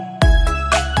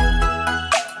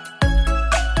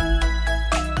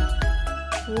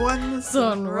when the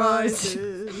sun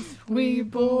rises, we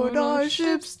board our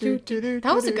ships. That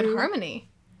was a good harmony.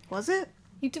 Was it?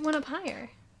 You went up higher.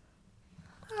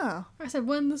 Oh. I said,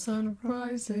 when the sun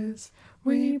rises,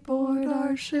 we board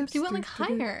our ships. You went like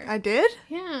higher. I did?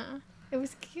 Yeah. It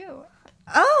was cute.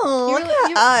 Oh,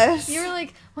 look at us. You were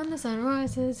like, when the sun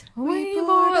rises, we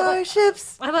board our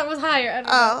ships. I thought it was higher. I don't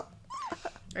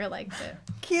know. I liked it.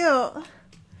 Cute.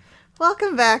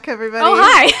 Welcome back, everybody. Oh,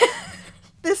 hi.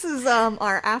 This is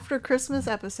our after Christmas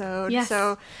episode. Yes.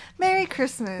 So, Merry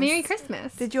Christmas. Merry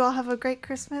Christmas. Did you all have a great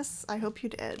Christmas? I hope you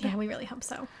did. Yeah, we really hope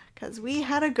so. Because we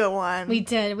had a good one. We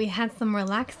did. We had some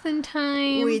relaxing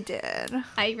time. We did.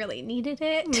 I really needed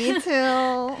it. Me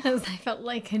too. Because I felt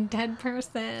like a dead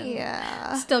person.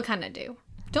 Yeah. Still kind of do.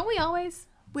 Don't we always?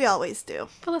 We always do.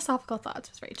 Philosophical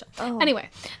thoughts with Rachel. Oh. Anyway.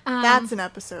 That's an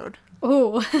episode.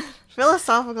 Ooh.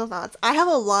 Philosophical thoughts. I have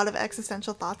a lot of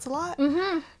existential thoughts a lot.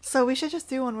 Mm-hmm. So we should just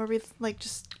do one where we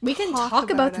We can talk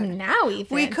about them now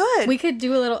even. We could. We could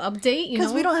do a little update,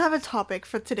 because we don't have a topic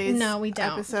for today's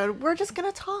episode. We're just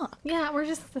going to talk. Yeah,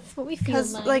 that's what we feel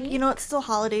because, like. it's still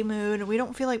holiday mood and we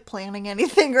don't feel like planning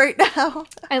anything right now.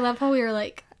 I love how we were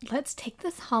like, let's take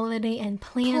this holiday and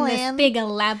plan this big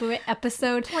elaborate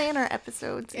episode. Plan our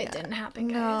episodes. It didn't happen,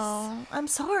 guys. No, I'm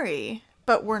sorry.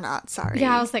 But we're not sorry.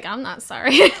 Yeah, I was like, I'm not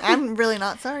sorry. I'm really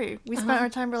not sorry. We spent our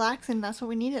time relaxing. That's what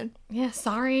we needed. Yeah,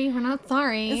 sorry. We're not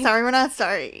sorry. Sorry, we're not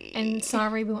sorry. And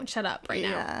sorry, we won't shut up right now.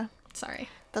 Yeah. Sorry.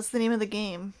 That's the name of the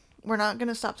game. We're not going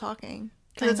to stop talking.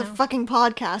 Because it's a fucking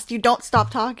podcast. You don't stop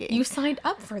talking. You signed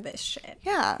up for this shit.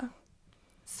 Yeah.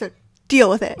 So, deal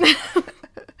with it.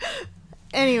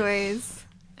 Anyways,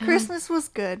 Christmas was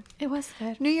good. It was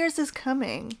good. New Year's is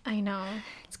coming. I know.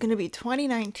 It's going to be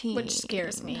 2019. Which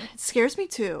scares me. It scares me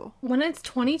too. When it's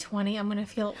 2020, I'm going to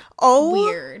feel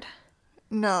weird.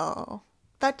 No.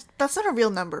 That's not a real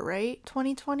number, right?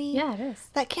 2020? Yeah, it is.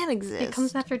 That can't exist. It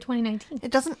comes after 2019.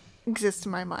 It doesn't exist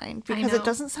in my mind because it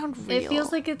doesn't sound real. It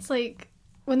feels like it's like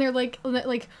when they're like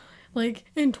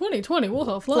in 2020 we'll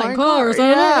have flying cars.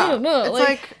 Yeah. I don't know. It's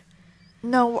like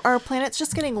no, our planet's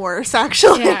just getting worse,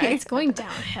 actually. Yeah, it's going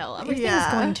downhill. Everything's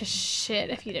going to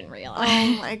shit if you didn't realize.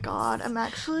 Oh my god, I'm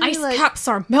actually ice caps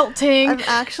are melting. I'm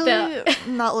actually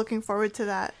not looking forward to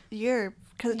that year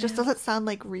because it just doesn't sound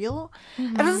like real.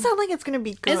 Mm-hmm. It doesn't sound like it's gonna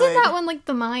be good. Isn't that when like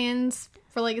the Mayans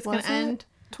were like it's gonna end?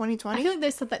 2020? I feel like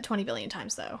they said that 20 billion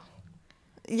times though.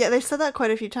 Yeah, they've said that quite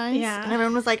a few times. Yeah. And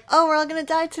everyone was like, oh, we're all gonna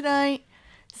die tonight.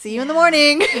 See you in the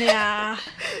morning. Yeah.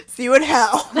 See you in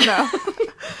hell. No.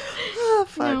 Oh,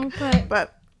 fuck. No,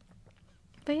 but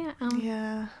yeah.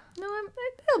 Yeah. No,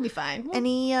 it'll be fine.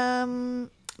 Any New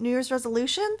Year's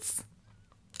resolutions?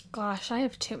 Gosh, I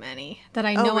have too many that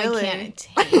I know really? I can't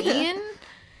attain.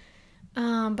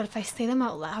 But if I say them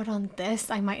out loud on this,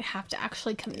 I might have to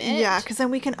actually commit. Yeah, because then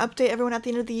we can update everyone at the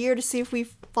end of the year to see if we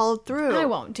followed through. I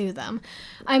won't do them.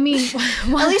 I mean...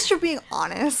 At least you're being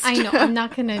honest. I know. I'm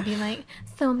not going to be like,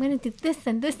 so I'm going to do this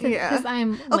and this and because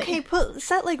I'm... Okay,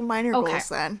 set minor goals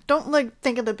then. Don't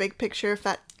think of the big picture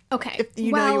if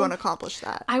you know you want to accomplish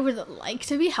that. I would like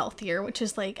to be healthier, which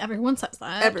is everyone says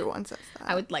that. Everyone says that.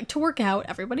 I would like to work out.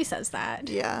 Everybody says that.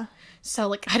 Yeah.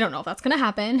 So I don't know if that's going to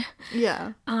happen.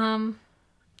 Yeah.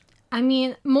 I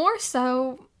mean, more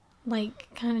so,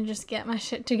 kind of just get my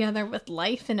shit together with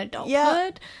life and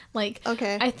adulthood. Yeah.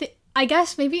 Okay. I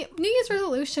guess maybe New Year's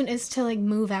resolution is to,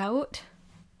 move out.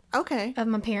 Okay. Of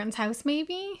my parents' house,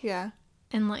 maybe. Yeah.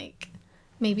 And,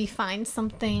 maybe find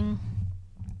something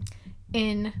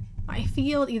in my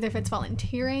field, either if it's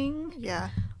volunteering. Yeah.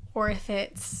 Or if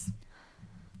it's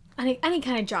any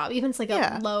kind of job. Even if it's,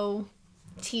 a low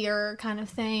tier kind of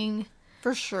thing.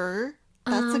 For sure.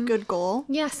 That's a good goal.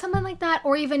 Yeah, something like that.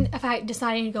 Or even if I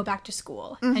decided to go back to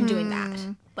school and doing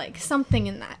that. Something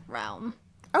in that realm.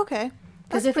 Okay.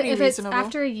 Because if it's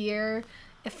after a year,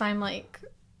 if I'm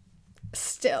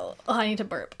still... Oh, I need to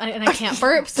burp. And I can't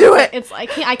burp. Do it!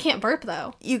 I can't burp,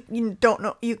 though. You don't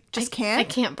know... You just can't? I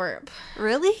can't burp.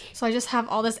 Really? So I just have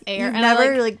all this air. You've and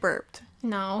never, burped?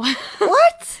 No.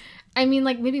 What? I mean,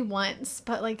 maybe once.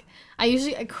 But,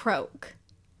 I croak.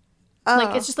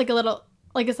 Oh. It's just a little...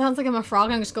 it sounds like I'm a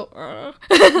frog and I just go,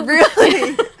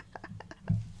 Really?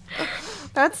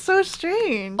 That's so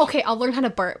strange. Okay, I'll learn how to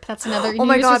burp. That's another Oh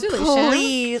my god, resolution.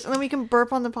 please. And then we can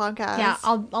burp on the podcast. Yeah,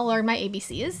 I'll learn my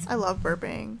ABCs. I love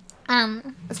burping.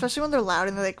 Especially when they're loud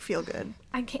and they feel good.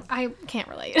 I can't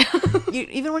relate.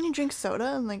 Even when you drink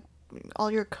soda and all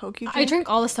your Coke you drink. I drink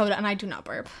all the soda and I do not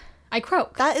burp. I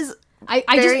croak. That is I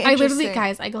literally,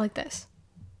 guys, I go like this.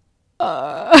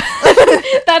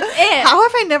 That's it. How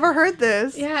have I never heard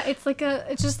this? Yeah, it's like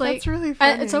it's just like That's really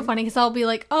funny. It's so funny because I'll be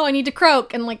like, oh, I need to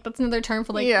croak, and like that's another term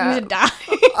for like you need to die.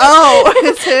 Oh,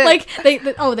 it's it. Like they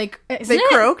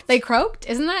croaked? They croaked,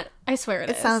 isn't that? I swear it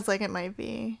is. It sounds like it might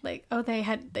be. Like I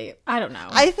don't know.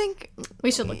 I think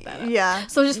we should look that up. Yeah.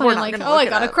 So just We're funny, not like, gonna oh, look I it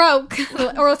gotta up.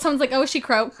 croak, or someone's like, oh, she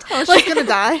croaked. Oh, she's gonna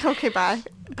die. Okay, bye.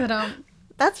 But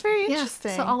That's very yeah.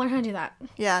 interesting. So I'll learn how to do that.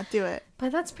 Yeah, do it.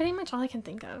 But that's pretty much all I can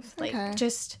think of. Like Okay.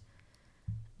 just.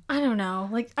 I don't know.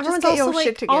 Like everyone's get your also like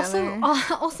shit together.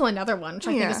 also another one which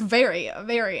I think is very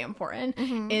very important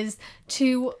is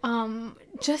to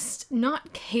just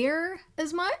not care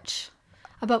as much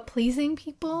about pleasing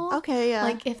people. Okay, yeah.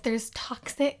 Like if there's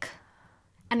toxic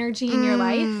energy in your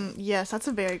life, Yes, that's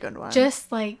a very good one.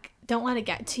 just like don't let it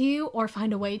get to you or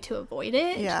find a way to avoid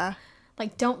it. Yeah.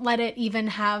 Like don't let it even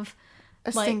have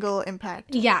A like, single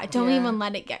impact. yeah, don't Yeah. even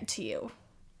let it get to you.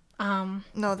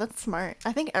 No, that's smart.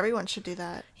 I think everyone should do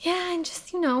that. Yeah, and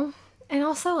just, and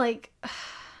also like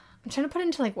I'm trying to put it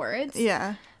into like words.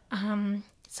 Yeah.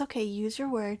 It's okay. Use your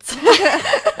words.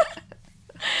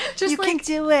 Just you like can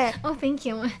do it. oh, thank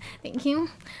you. Thank you.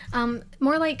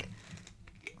 More like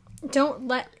don't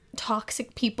let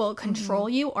toxic people control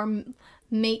you or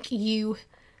make you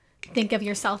think of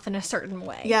yourself in a certain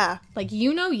way. Yeah. Like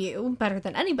you better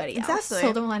than anybody else. Exactly.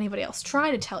 So don't let anybody else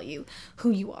try to tell you who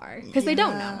you are because they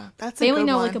don't know. That's they a only good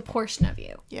know one. like a portion of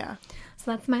you. Yeah. So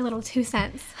that's my little 2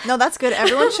 cents. No, that's good.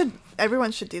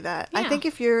 Everyone should do that. I Yeah. think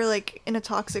if you're like in a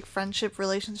toxic friendship,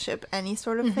 relationship, any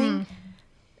sort of thing,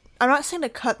 I'm not saying to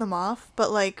cut them off,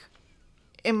 but like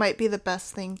it might be the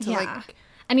best thing to like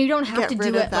and you don't have get to rid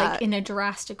do of it like that. in a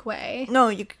drastic way. no,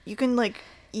 you can like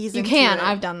ease You into can. it.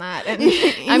 I've done that. And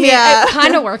I mean, Yeah. it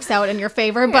kind of works out in your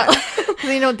favor, but 'Cause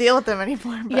you don't deal with them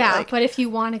anymore. But yeah. like, But if you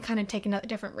want to kind of take another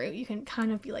different route, you can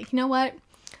kind of be like, you know what?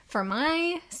 For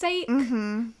my sake,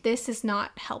 this is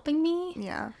not helping me.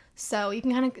 yeah, So you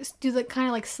can kind of do the kind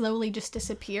of like slowly just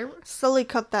disappear. slowly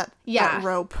cut that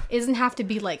rope. It doesn't have to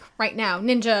be like right now,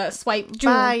 ninja swipe,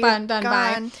 Bye, boom, done,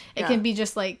 bye. gone. It Yeah. can be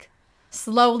just like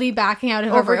slowly backing out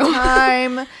of Over a room.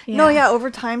 time. Yeah. No, yeah, over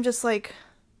time, just like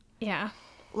Yeah.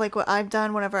 what I've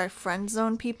done whenever I friend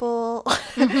zone people.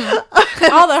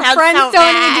 All the Sounds friends so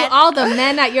don't even do bad. all the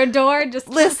men at your door. Just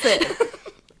Listen,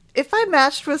 if I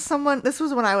matched with someone, this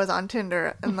was when I was on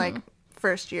Tinder in like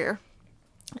first year.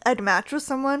 I'd match with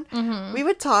someone, we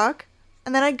would talk,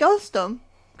 and then I'd ghost them.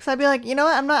 Because I'd be like, you know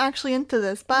what, I'm not actually into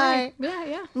this. Bye. Yeah,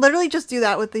 yeah. Literally just do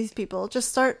that with these people. Just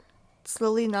start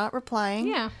slowly not replying.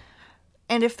 Yeah.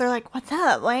 And if they're like, what's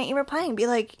up? Why aren't you replying? Be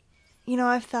like,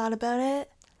 I've thought about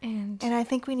it, And and I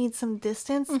think we need some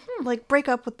distance. Like, break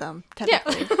up with them, yeah.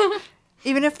 technically.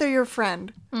 Even if they're your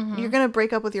friend, you're going to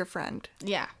break up with your friend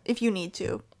Yeah. if you need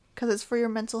to. Because it's for your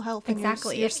mental health and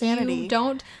Exactly. your If sanity. you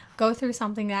don't go through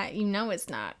something that you know is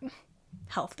not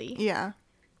healthy, Yeah.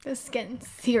 this is getting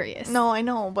serious. No, I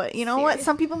know, but you know what? Serious.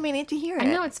 Some people may need to hear it. I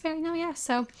know it's very yeah.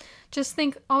 So just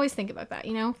always think about that.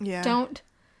 Yeah.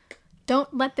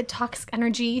 Don't let the toxic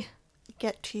energy,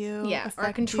 Get to you. or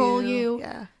affect control you.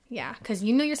 Yeah. Yeah, because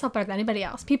you know yourself better than anybody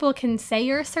else. People can say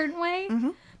you're a certain way, Mm-hmm.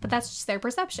 but that's just their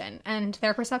perception, and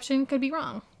their perception could be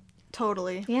wrong.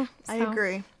 Totally. Yeah, I so-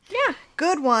 agree. Yeah.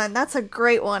 Good one. That's a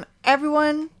great one.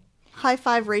 Everyone, high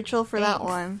five Rachel for that Thanks.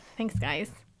 one. Thanks,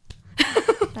 guys.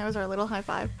 That was our little high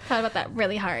five. Thought about that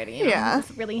really hard. Yeah.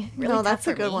 It's really, really No, tough that's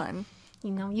a for good me. one.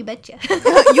 You betcha.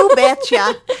 You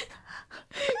betcha.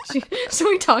 Should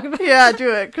we talk about? Yeah,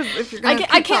 do it. Because if you're gonna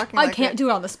I keep talking I like can't it. do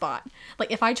it on the spot.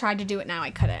 Like if I tried to do it now,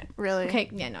 I couldn't. Really? Okay.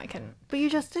 Yeah. No, I couldn't. But you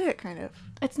just did it, kind of.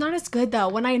 It's not as good though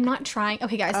when I'm not trying.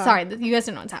 Okay, guys. Sorry, you guys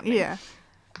don't know what's happening. Yeah.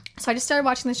 So I just started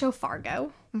watching the show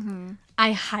Fargo. Mm-hmm.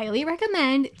 I highly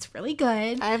recommend. It's really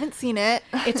good. I haven't seen it.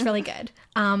 It's really good.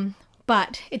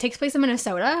 But it takes place in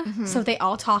Minnesota, so they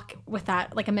all talk with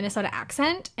that like a Minnesota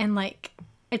accent, and like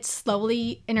it's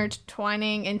slowly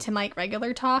intertwining into like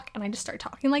regular talk, and I just start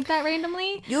talking like that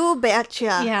randomly. You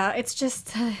betcha. Yeah, it's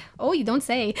just oh, you don't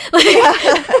say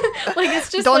like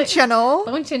it's just Don't like, you know?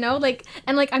 don't you know like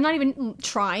and like I'm not even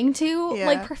trying to Yeah.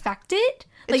 like perfect it.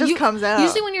 It Like just comes out.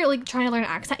 Usually when you're like trying to learn an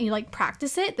accent and you like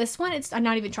practice it, this one I'm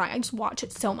not even trying. I just watch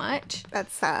it so much.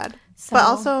 That's sad. So- But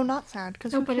also not sad,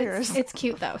 because No, who but cares? it's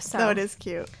cute though. So No, it is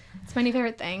cute. it's my new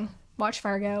favorite thing. Watch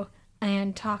Fargo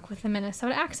and talk with a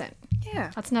Minnesota accent.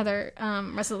 Yeah. That's another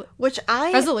Which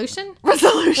I... resolution.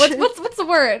 Resolution. What's the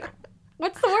word?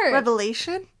 What's the word?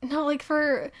 Revelation? No, like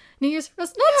for New Year's. No,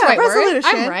 that's the Yeah, right word.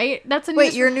 resolution. I'm right. That's a New Wait,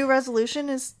 Year's your new resolution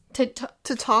is to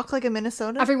to talk like a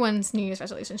Minnesota? everyone's New Year's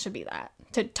resolution should be that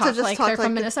to talk just like talk they're like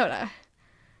from the- Minnesota.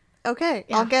 Okay,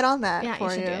 Yeah. I'll get on that Yeah, for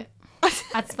you should do it.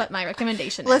 That's what my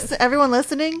recommendation Listen, everyone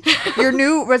listening, your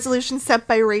new resolution set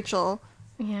by Rachel.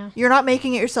 Yeah. You're not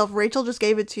making it yourself. Rachel just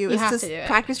gave it to you. You It's have just to do it.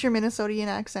 practice your Minnesotan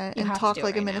accent You and have to talk do it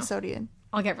like a right now. Minnesotan.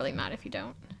 I'll get really mad if you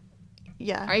don't.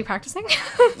 Yeah. Are you practicing?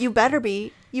 You better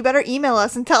be. You better email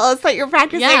us and tell us that you're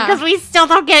practicing Yeah. because we still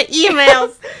don't get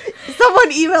emails.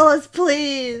 Someone email us,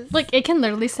 please. Like, it can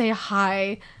literally say,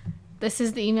 hi, this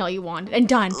is the email you wanted, and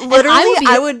done. And Literally,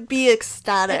 I would be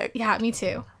ecstatic. Yeah, me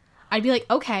too. I'd be like,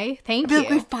 okay, thank I'd be you. like,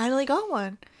 we finally got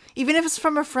one. Even if it's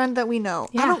from a friend that we know.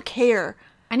 Yeah. I don't care.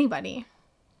 Anybody.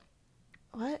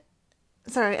 What?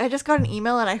 Sorry, I just got an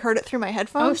email and I heard it through my Oh,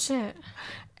 headphones. shit.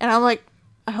 And I'm like,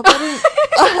 I hope I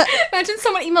didn't... Imagine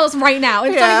someone emails right now.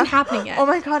 It's not even happening yet. Oh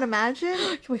my god,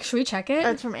 imagine. Wait, should we check it?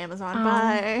 That's from Amazon.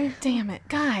 Bye. Damn it,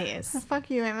 guys. Fuck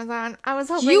you, Amazon. I was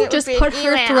hoping You it just would be put an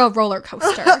her email. through a roller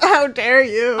coaster. How dare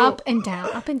you? Up and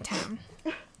down, up and down.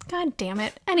 God damn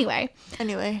it. Anyway,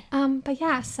 Anyway, but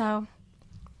yeah, so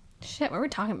shit, what were we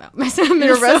talking about?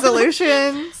 your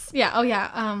resolutions. Yeah, oh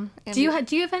yeah. Do you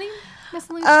have any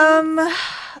resolutions?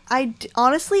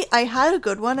 Honestly, I had a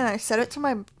good one and I said it to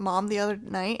my mom the other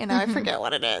night and Mm-hmm. I forget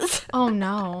what it is. Oh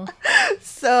no.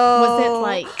 So Was it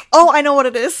like Oh, I know what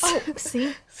it is.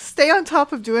 see? Stay on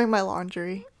top of doing my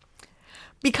laundry.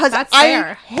 Because That's I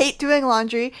fair. hate doing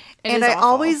laundry It and is I awful.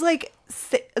 always like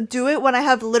do it when I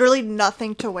have literally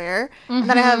nothing to wear and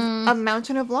then I have a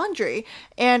mountain of laundry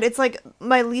and it's like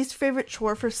my least favorite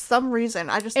chore for some reason.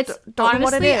 I just It's don't know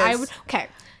what it honestly is. okay.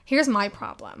 Here's my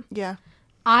problem. Yeah.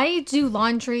 I do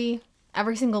laundry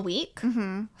every single week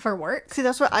for work. See,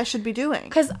 that's what I should be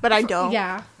doing. But I for- don't.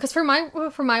 Yeah, because for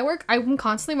my work, I'm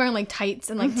constantly wearing like tights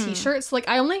and like t-shirts. Like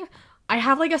I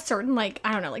have like a certain like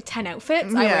I don't know like 10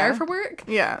 outfits I Yeah. wear for work.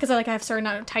 Yeah. because I have certain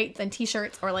amount of tights and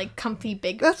t-shirts or like comfy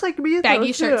big That's like me baggy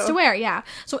though, shirts too. to wear. Yeah,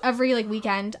 so every like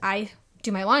weekend I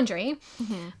do my laundry.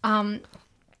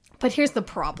 But here's the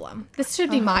problem. This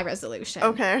should be my resolution.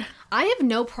 Okay. I have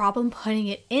no problem putting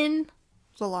it in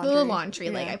The laundry. the laundry.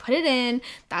 Like Yeah. I put it in.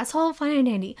 That's all fine and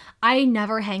dandy. I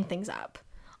never hang things up.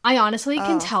 I honestly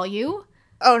can tell you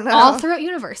Oh no. all throughout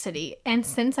university and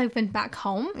since I've been back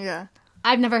home, Yeah.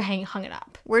 I've never hung it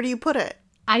up. Where do you put it?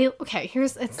 I'm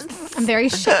very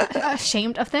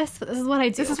ashamed of this, but this is what I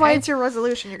do. This is why it's your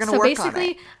resolution. You're gonna so work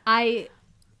basically on it.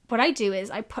 what I do is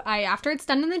I after it's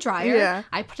done in the dryer, Yeah.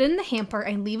 I put it in the hamper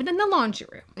and leave it in the laundry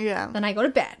room. Yeah. Then I go to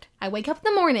bed. I wake up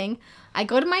in the morning. I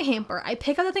go to my hamper. I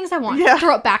pick up the things I want. Yeah.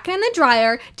 Throw it back in the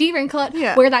dryer. De-wrinkle it.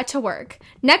 Yeah. Wear that to work.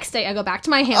 Next day, I go back to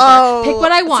my hamper. Oh, pick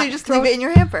what I want. So you just leave it in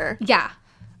your hamper. Yeah.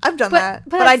 I've done But- that,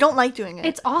 but but I it's- don't like doing it.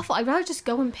 It's awful. I'd rather just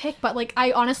go and pick. But like,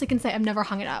 I honestly can say I've never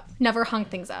hung it up. Never hung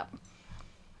things up.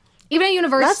 Even at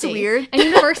university. That's weird. At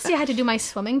university, I had to do my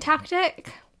swimming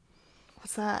tactic.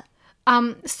 What's that?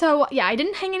 So yeah, I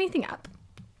didn't hang anything up.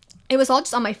 It was all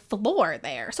just on my floor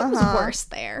there, so it was worse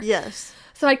there. Yes.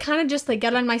 So I kind of just like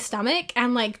get on my stomach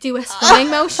and like do a swimming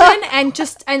motion and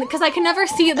because I can never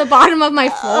see the bottom of my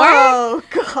floor. Oh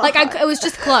god. Like it was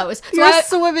just closed. So Your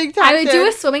swimming tactic. I would do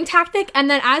a swimming tactic, and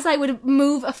then as I would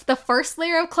move the first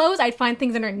layer of clothes, I'd find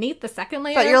things underneath the second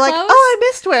layer. But of you're like, clothes. oh, I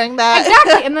missed wearing that.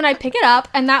 Exactly, and then I'd pick it up,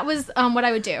 and that was what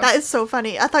I would do. That is so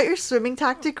funny. I thought your swimming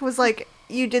tactic was like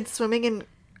you did swimming in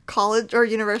college or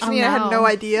university, and I had no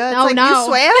idea. It's like you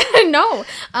swam. No. No,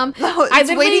 I it's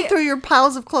literally- wading through your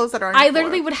piles of clothes that are on I your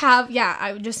literally floor. would have,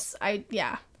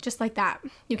 just like that.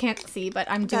 You can't see, but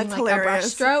I'm doing That's like a brush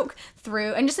hilarious. stroke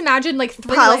through, and just imagine like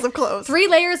Piles of clothes. 3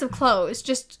 layers of clothes,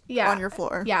 just on your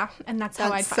floor. Yeah, and that's how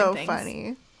I'd That's find so things.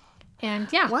 funny. And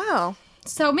yeah, Wow.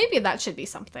 so maybe that should be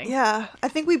something. Yeah, I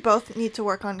think we both need to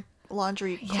work on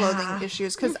laundry clothing Yeah.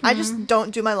 issues because I just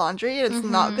don't do my laundry and it's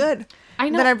not good. I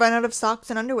And know. then I run out of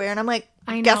socks and underwear and I'm like,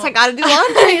 I guess know. I gotta do laundry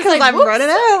It's because like, I'm whoops. running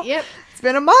out. Yep. It's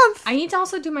been a month. I need to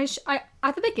also do my.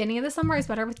 At the beginning of the summer, I was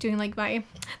better with doing like my.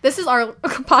 This is our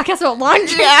podcast about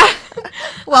laundry. Yeah.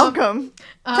 Welcome.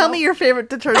 Tell me your favorite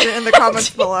detergent in the comments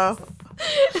below.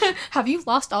 Have you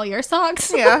lost all your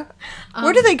socks? Yeah.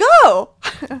 Where do they go?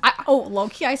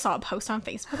 Low-key, I saw a post on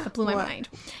Facebook that blew my What? mind.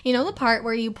 You know the part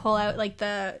where you pull out like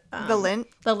the lint?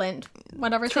 the lint,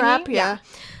 whatever Trap, thingy? yeah.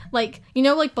 Like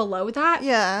like below that.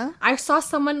 Yeah. I saw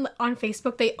someone on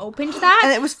Facebook. They opened that.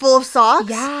 And it was full of socks?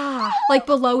 Yeah, like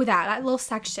below that little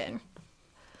section.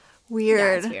 Yeah,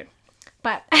 Weird. it's weird.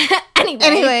 But anyway.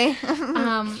 Anyway.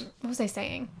 What was I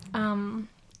saying?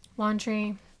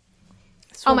 Laundry.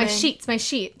 Oh, my Swimming.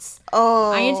 sheets.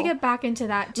 Oh. I need to get back into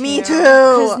that too. Me too.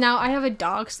 Because now I have a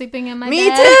dog sleeping in my Me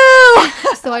bed.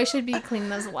 too! So I should be cleaning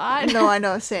those a lot. No, I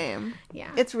know. Same.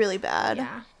 Yeah. It's really bad.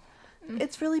 Yeah.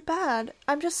 It's really bad.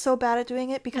 I'm just so bad at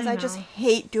doing it because I I just know.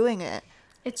 hate doing it.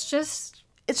 It's just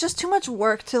it's just too much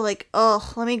work to like,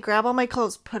 oh, let me grab all my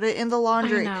clothes, put it in the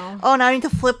laundry. I know. Oh, now I need to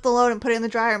flip the load and put it in the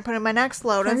dryer and put it in my next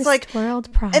load. And it's like,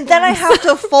 world problems. and then I have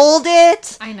to fold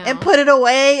it I know. and put it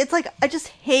away. It's like, I just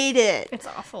hate it. It's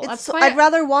awful. It's That's so, why I'd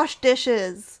rather wash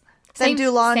dishes than Same- do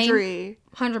laundry.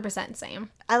 100% same.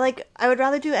 I would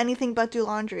rather do anything but do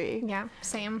laundry. Yeah,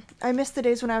 same. I miss the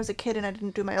days when I was a kid and I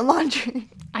didn't do my own laundry.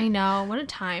 I know. What a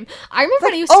time. I remember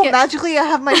when I used to Oh, get... magically I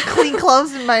have my clean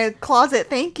clothes in my closet.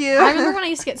 Thank you. I remember when I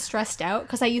used to get stressed out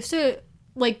because I used to,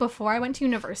 like, before I went to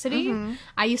university, Mm-hmm.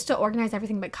 I used to organize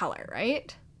everything by color,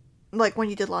 right? Like when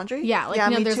you did laundry? Yeah, like,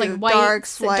 me there's, too. like,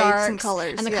 whites, whites, darks, and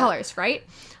colors. And the yeah. colors, right?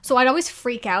 So I'd always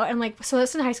freak out. And, like, so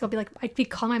this in high school, I'd be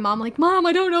calling my mom, like, Mom,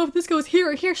 I don't know if this goes here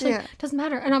or here. She's Yeah. like, doesn't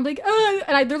matter. And I'm like,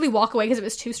 and I'd literally walk away because it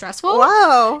was too stressful.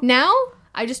 Wow. Now,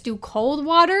 I just do cold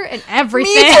water and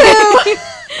everything. Me too.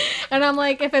 And I'm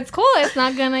like, if it's cold, it's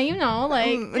not gonna,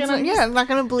 like... I'm not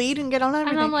gonna bleed and get on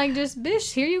everything. And I'm like, just,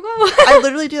 bish, here you go. I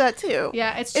literally do that too.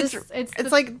 Yeah, it's just, it's the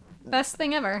like, best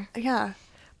thing ever. yeah.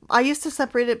 I used to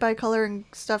separate it by color and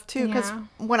stuff too, because Yeah.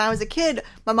 when I was a kid,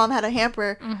 my mom had a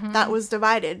hamper that was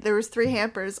divided. There was 3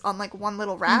 hampers on like one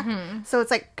little rack, so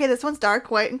it's like, okay, this one's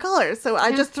dark, white, and color. So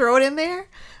I just throw it in there.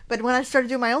 But when I started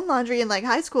doing my own laundry in like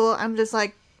high school, I'm just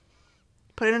like,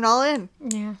 putting it all in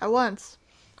Yeah. at once.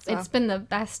 So, It's been the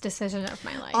best decision of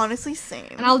my life. honestly, same.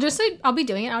 And I'll be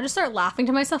doing it. I'll just start laughing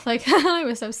to myself like, I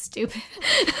was so stupid.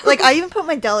 Like, I even put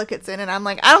my delicates in, and I'm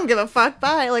like, I don't give a fuck.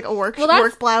 Bye. Like, work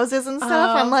blouses and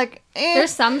stuff. I'm like,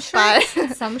 There's some bye.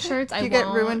 shirts, some shirts I You won't. get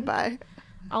ruined by.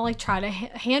 I'll like try to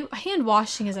hand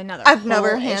washing is another. I've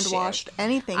never whole hand issue. washed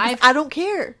anything. 'Cause I've- I don't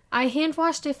care. I hand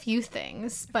washed a few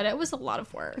things, but it was a lot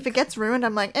of work. If it gets ruined,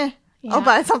 I'm like, Yeah. I'll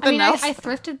buy something I mean, else. I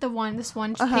thrifted this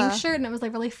one pink shirt, and it was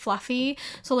like really fluffy.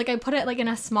 So like I put it like in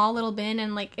a small little bin,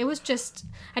 and like it was just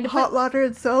I had to Hot put, water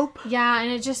and soap. yeah,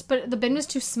 and it just but the bin was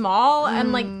too small,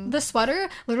 and like the sweater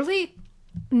literally.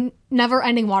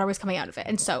 Never-ending water was coming out of it,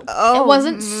 and soap. Oh, it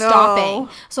wasn't no. stopping.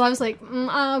 So I was like,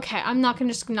 okay, I'm not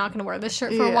gonna wear this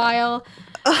shirt for a Yeah. while,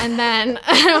 and then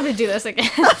I don't have to do this again.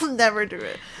 I'll never do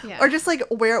it. Yeah. Or just like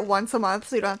wear it once a month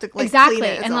so you don't have to like Exactly, clean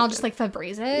it as and I'll often. just like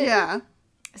Febreze it. Yeah.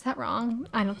 Is that wrong?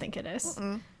 I don't think it is.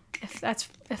 If that's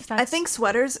I think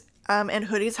sweaters and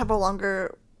hoodies have a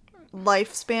longer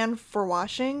lifespan for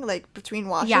washing, like between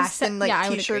washes, Yes, than like yeah, I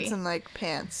would t-shirts agree. and like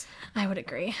pants. I would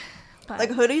agree. But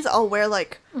Like hoodies, I'll wear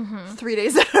like 3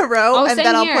 days in a row, Oh, and same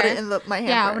then I'll put here. it in my hamper.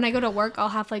 yeah, when I go to work, I'll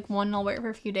have like one I'll wear for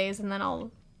a few days, and then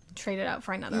I'll trade it out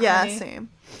for another. Yeah, hoodie. same.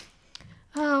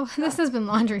 Oh, this has been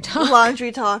laundry talk.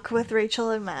 Laundry talk with Rachel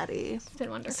and Maddie. It's been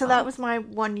wonderful. So that was my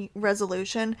one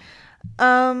resolution.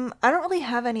 I don't really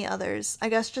have any others. I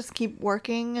guess just keep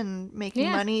working and making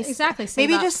Yeah, money. exactly. Save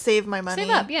Maybe up. just save my money.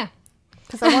 Save up, yeah.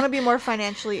 Because I want to be more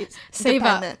financially Save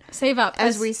dependent. up. Save up.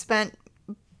 As we spent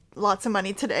lots of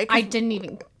money today. 'Cause I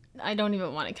don't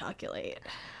even want to calculate.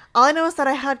 all I know is that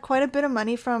I had quite a bit of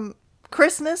money from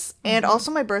Christmas and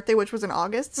also my birthday, which was in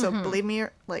August. So believe me,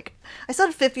 like I still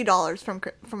had $50 from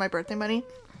my birthday money.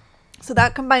 So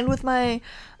that combined with my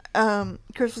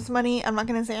Christmas money, I'm not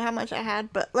gonna say how much I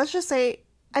had, but let's just say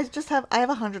I have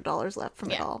 $100 left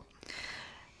from it Yeah. all.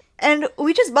 And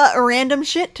we just bought random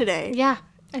shit today. Yeah.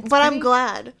 But I'm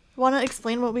glad. Want to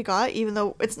explain what we got? Even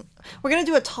though we're gonna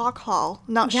do a talk haul,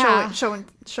 not Yeah. showing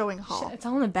haul. It's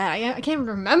all in the bed. I can't even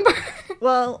remember.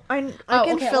 Well, I Oh,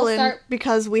 can okay, fill we'll in start-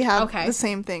 because we have Okay. the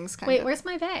same things. Kind Wait, of. where's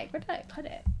my bag? Where did I put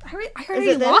it? I Is already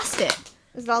it this? lost it.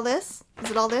 Is it all this?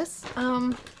 Is it all this?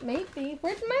 Maybe.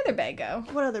 Where did my other bag go?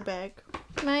 What other bag?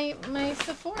 My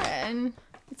Sephora and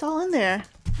It's all in there.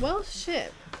 well,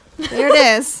 shit. There it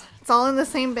is. It's all in the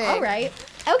same bag. All right.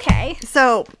 Okay.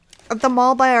 So, at the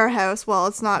mall by our house. Well,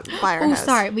 it's not by our Oh, house.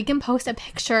 sorry. We can post a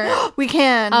picture We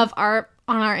can of on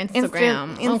our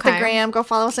Instagram. Instagram. Go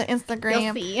follow us on Okay. Instagram.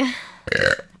 You'll see.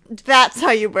 That's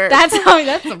how you burp. That's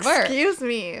the word. Excuse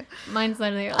me. Mine's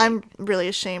literally like, I'm really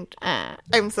ashamed. uh,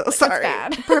 I'm so sorry.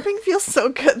 bad. Burping feels so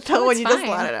good though Oh, when it's you just fine.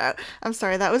 let it out. I'm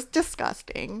sorry, that was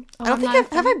disgusting. Oh, I don't I'm think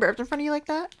not have I burped in front of you like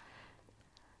that?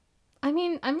 I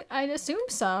mean, I'd assume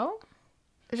so.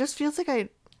 It just feels like I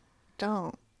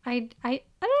don't. I don't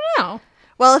know.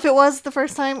 Well, if it was the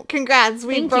first time, congrats.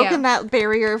 We've Thank broken you. that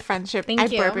barrier of friendship. Thank I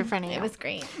you. burp in front of you. It was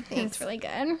great. It's really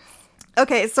good.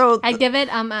 Okay, so I'd give it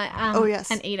Oh, yes.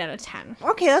 an 8 out of 10.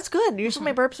 okay, that's good. Usually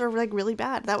my burps are like really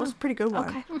bad. That was a pretty good one.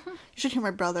 Okay. You should hear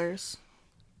my brothers.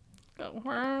 They're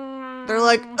They're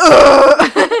like,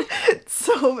 ugh! It's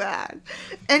so bad.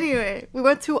 Anyway, we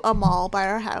went to a mall by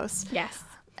our house. yes.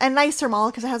 A nicer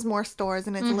mall because it has more stores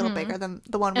and it's a little bigger than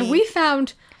the one And we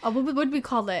found what did we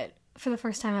call it for the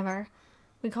first time ever?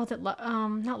 We called it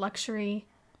not luxury.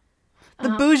 The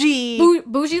bougie.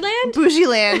 Bougie Land? Bougie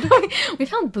Land. We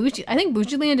found Bougie. I think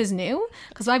Bougie Land is new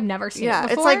because I've never seen it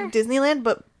before. It's like Disneyland,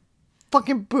 but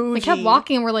fucking bougie. We kept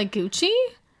walking and we're like, Gucci?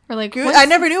 We're like, I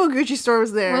never knew a Gucci store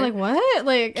was there. We're like, what?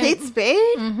 Like Kate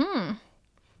Spade? Mm-hmm.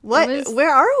 What?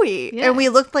 Where are we? Yeah. And we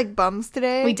looked like bums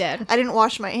today. We did. I didn't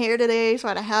wash my hair today, so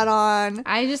I had a hat on.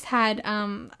 I just had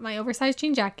my oversized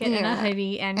jean jacket and a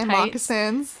hoodie and tights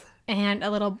moccasins. And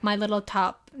my little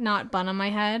top knot bun on my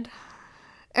head.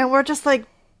 And we're just like,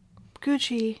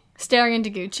 Gucci. Staring into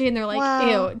Gucci, and they're like,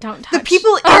 wow. ew, don't touch the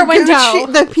people our in window.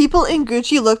 Gucci, the people in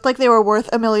Gucci looked like they were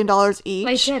worth $1 million each.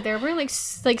 They did. They were wearing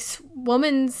like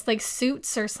women's like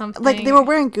suits or something. Like they were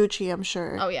wearing Gucci, I'm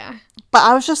sure. Oh yeah. But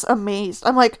I was just amazed.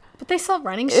 I'm like, but they sell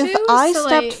running shoes. If I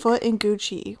stepped foot in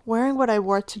Gucci wearing what I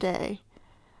wore today,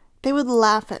 they would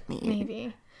laugh at me.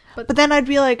 Maybe. But then I'd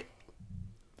be like,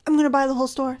 I'm gonna buy the whole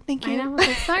store. Thank you. I know.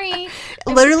 Like, sorry.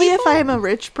 Literally, if I am a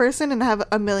rich person and have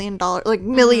 $1 million, like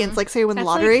millions, like say I win the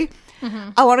lottery,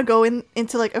 I want to go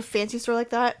into like a fancy store like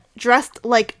that, dressed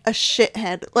like a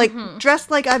shithead, like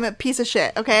dressed like I'm a piece of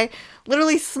shit. Okay,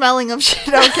 literally smelling of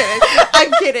shit. I'm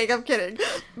kidding. I'm kidding.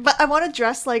 But I want to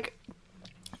dress like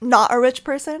not a rich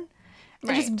person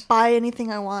and just buy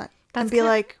anything I want and be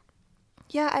like,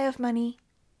 yeah, I have money.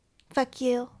 Fuck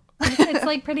you. It's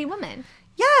like Pretty Woman.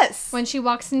 Yes. When she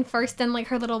walks in first in like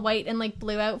her little white and like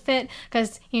blue outfit,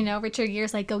 because Richard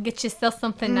Gere's like, go get yourself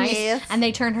something nice, and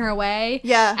they turn her away.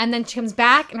 Yeah. And then she comes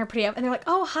back in her pretty outfit, and they're like,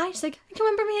 oh hi. She's like, you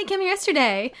remember me? I came here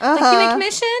yesterday. Like, you make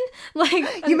commission?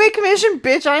 Like, you make commission,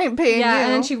 bitch. I ain't paying you. Yeah.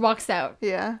 And then she walks out.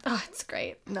 Yeah. Oh, it's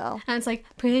great. No. And it's like,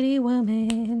 pretty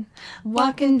woman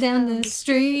walking down the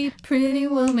street, pretty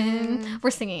woman.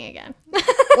 We're singing again.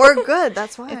 We're good.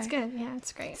 That's why. It's good. Yeah,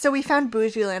 it's great. So we found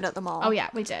Bougie Land at the mall. Oh yeah,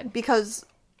 we did. Because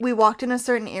we walked in a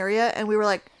certain area and we were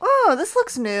like, oh, this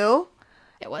looks new.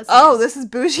 It was. Oh, this is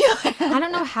Bougie Land. I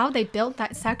don't know how they built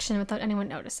that section without anyone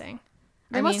noticing.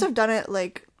 They must have done it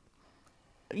like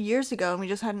years ago and we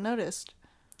just hadn't noticed.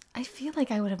 I feel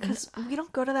like I would have. Because we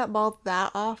don't go to that mall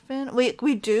that often.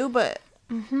 We do, but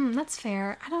that's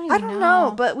fair. I don't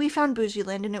know. But we found Bougie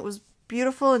Land and it was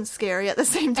beautiful and scary at the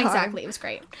same time. Exactly, it was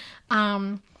great.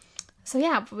 So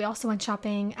yeah, we also went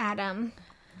shopping at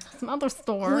some other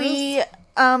stores. We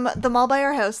the mall by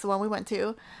our house, the one we went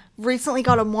to, recently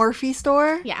got a Morphe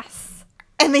store. Yes.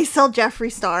 And they sell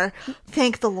Jeffree Star.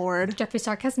 Thank the Lord. Jeffree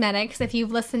Star Cosmetics. If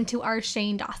you've listened to our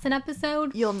Shane Dawson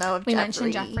episode, you'll know of we Jeffree.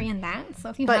 mentioned Jeffree in that. So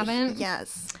if you haven't,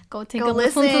 go take a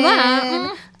listen to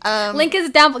that. Link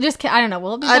is down. Just kidding. I don't know.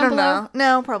 Will it be down below? I don't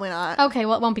know. No, probably not. Okay,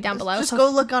 well it won't be down below. Just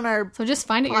go look on our. So just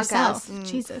find it yourself.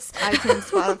 Jesus. iTunes,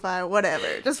 Spotify,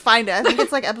 whatever. Just find it. I think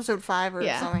it's like episode 5 or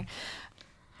something.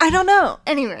 I don't know.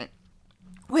 Anyway.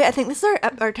 Wait, I think this is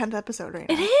our 10th episode right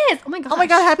now. It is! Oh my god. Oh my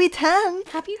god, happy 10th!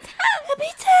 Happy 10th! Happy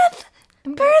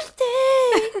 10th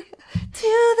birthday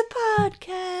to the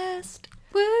podcast!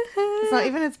 Woohoo! It's not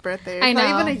even its birthday. I know.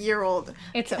 Not even a year old.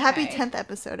 It's okay. Happy 10th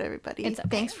episode, everybody. It's okay.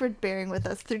 Thanks for bearing with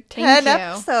us through 10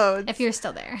 episodes. If you're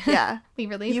still there. Yeah. We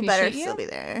really appreciate you. Better still be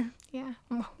there. Yeah.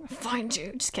 We'll find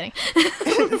you. Just kidding.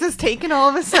 This is taken all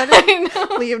of a sudden. I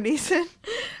know. Liam Neeson.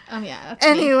 Yeah.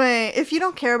 Anyway, if you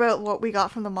don't care about what we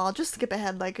got from the mall, just skip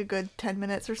ahead like a good 10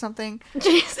 minutes or something.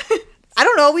 Jesus. I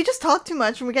don't know. We just talk too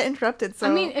much and we get interrupted. So I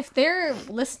mean, if they're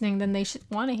listening, then they should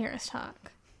want to hear us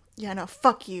talk. Yeah, no.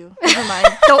 Fuck you. Never mind.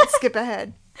 Don't skip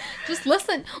ahead. Just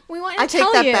listen. We want to tell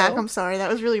you. I take that back. I'm sorry. That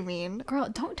was really mean. Girl,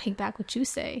 don't take back what you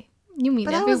say. You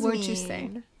mean every word you say.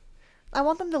 I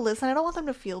want them to listen. I don't want them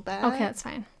to feel bad. Okay, that's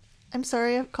fine. I'm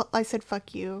sorry I said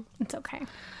fuck you. It's okay.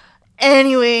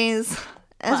 Anyways,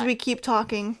 as we keep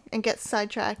talking and get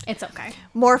sidetracked. It's okay.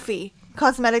 Morphe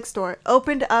cosmetic store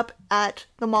opened up at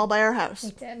the mall by our house.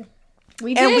 We did.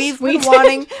 We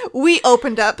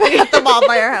opened up at the mall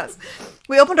by our house.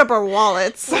 We opened up our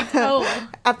wallets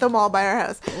at the mall by our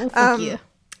house. Oh, fuck you.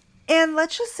 And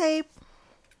let's just say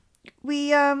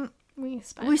we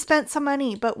spent some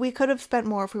money, but we could have spent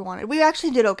more if we wanted. We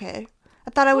actually did okay. I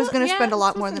thought I was going to spend a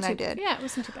lot more than I did. Yeah, it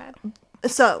wasn't too bad.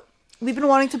 So, we've been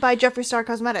wanting to buy Jeffree Star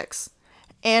Cosmetics.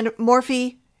 And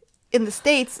Morphe in the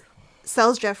States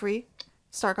sells Jeffree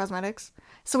Star Cosmetics.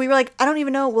 So we were like, I don't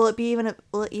even know, will it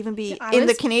even be in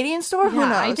the Canadian store? Who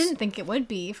knows? I didn't think it would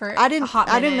be for a hot minute.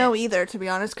 I didn't know either, to be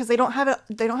honest, because they don't have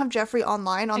Jeffree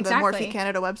online on the Morphe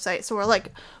Canada website. So we're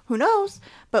like, who knows?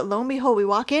 But lo and behold, we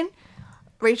walk in,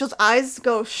 Rachel's eyes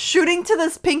go shooting to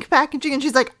this pink packaging, and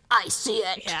she's like, I see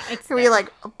it. Yeah, it's so we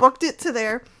like booked it to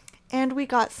there, and we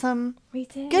got some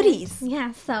goodies.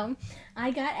 Yeah, so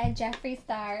I got a Jeffree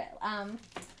Star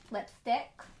lipstick.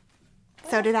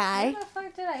 So did I. Where the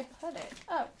fuck did I put it?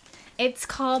 Oh. It's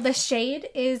called, the shade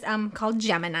is called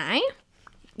Gemini.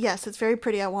 Yes, it's very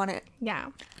pretty. I want it. Yeah.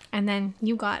 And then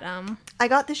you got I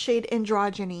got the shade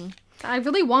Androgyny. I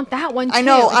really want that one too. I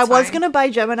know. It's I was fine. going to buy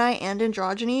Gemini and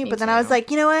Androgyny, but then I was too.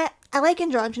 like, you know what? I like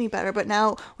Androgyny better, but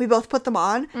now we both put them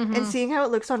on, and seeing how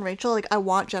it looks on Rachel, like, I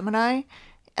want Gemini.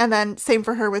 And then same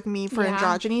for her with me for Yeah.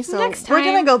 Androgyny. So Next we're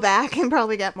going time. to go back and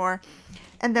probably get more.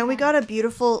 And then we got a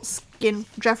beautiful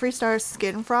Jeffree Star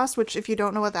Skin Frost, which if you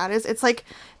don't know what that is, it's like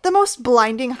the most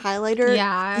blinding highlighter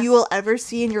Yeah. you will ever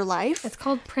see in your life. It's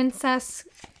called Princess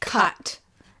Cut.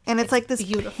 And it's like this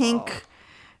beautiful. pink.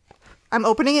 I'm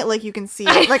opening it like you can see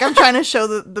it. Like I'm trying to show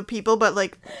the people, but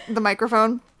like the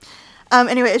microphone.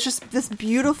 Anyway, it's just this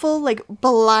beautiful, like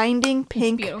blinding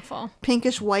pink, Beautiful.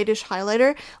 pinkish whitish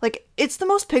highlighter. Like it's the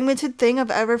most pigmented thing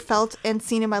I've ever felt and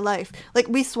seen in my life. Like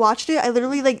we swatched it. I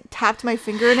literally like tapped my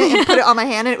finger in it and put it on my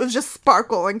hand, and it was just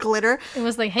sparkle and glitter. It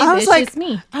was like, hey, I was bitch, like, it's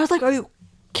me. I was like, are you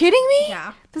kidding me?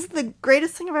 Yeah. This is the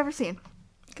greatest thing I've ever seen.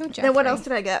 Go, Jeffree. Then what else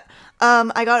did I get?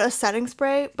 I got a setting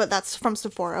spray, but that's from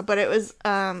Sephora. But it was,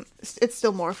 it's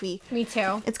still Morphe. Me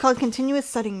too. It's called Continuous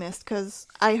Setting Mist because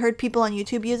I heard people on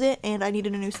YouTube use it, and I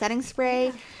needed a new setting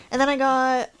spray. And then I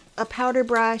got a powder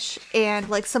brush and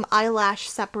like some eyelash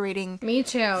separating Me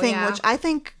too. thing, Yeah. which I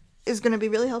think is going to be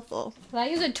really helpful. I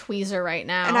use a tweezer right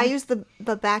now. And I use the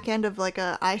back end of like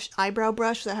a eyebrow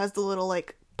brush that has the little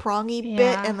like prongy bit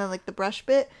Yeah. and then like the brush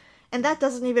bit. And that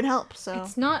doesn't even help, so.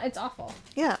 It's awful.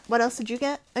 Yeah. What else did you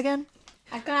get again?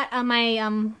 I got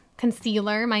my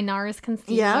concealer, my NARS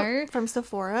concealer. Yeah, from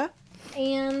Sephora.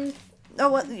 And Oh,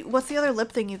 what's the other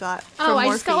lip thing you got? oh, from I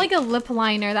just got Morphe? like a lip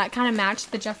liner that kind of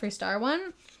matched the Jeffree Star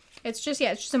one. It's just a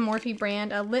Morphe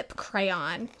brand, a lip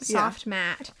crayon, soft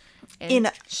matte. And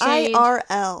in shade.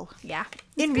 IRL Yeah.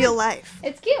 in real life.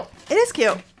 It's cute. It is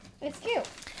cute. It's cute.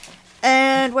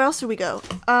 And where else did we go?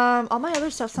 All my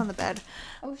other stuff's on the bed.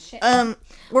 Oh shit.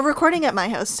 We're recording at my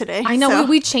house today. I know so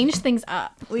we changed things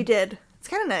up. we did. It's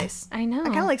kind of nice. I know. I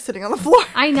kind of like sitting on the floor.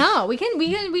 I know.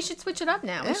 We should switch it up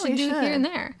now. Yeah, we should we do should. here and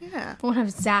there. Yeah. We'll have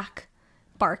Zach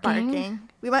barking. Barking.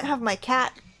 We might have my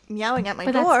cat meowing at my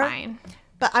But door. that's fine.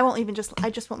 But I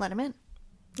just won't let him in.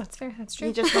 That's fair. That's true.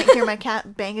 You just might hear my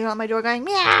cat banging on my door going,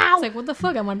 meow. It's like, what the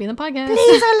fuck? I want to be in the podcast.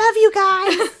 Please, I love you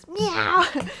guys.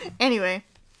 Meow. Anyway.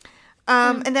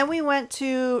 And then we went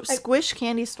to Squish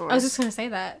Candy Store. I was just gonna say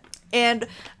that. And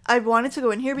I wanted to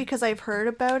go in here because I've heard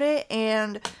about it,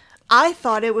 and I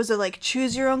thought it was a like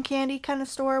choose your own candy kind of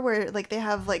store where like they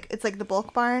have like it's like the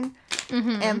bulk barn,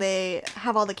 and they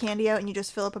have all the candy out and you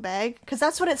just fill up a bag because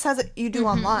that's what it says that you do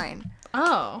online.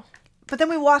 Oh, But then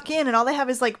we walk in and all they have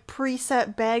is like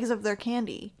preset bags of their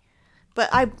candy. But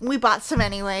we bought some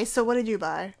anyway. So what did you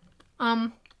buy?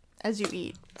 As you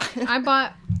eat, I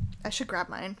bought. I should grab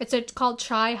mine. It's called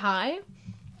Chai High.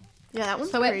 Yeah, that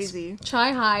one's So crazy. it's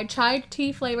Chai High, chai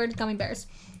tea flavored gummy bears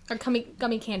or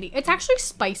gummy candy. It's actually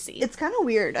spicy. It's kind of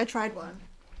weird. I tried one.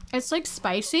 It's like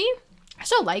spicy. I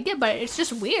still like it, but it's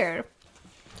just weird.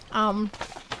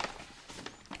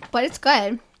 But it's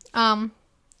good.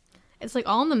 It's like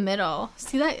all in the middle.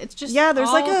 See that? It's just Yeah,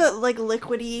 there's like all- a like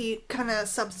liquidy kind of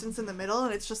substance in the middle,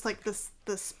 and it's just like the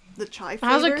chai It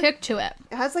flavor. has a kick to it.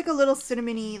 It has like a little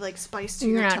cinnamony like spice to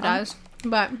your Yeah, tongue. it does.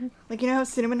 But Like you know how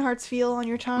cinnamon hearts feel on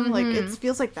your tongue? Like it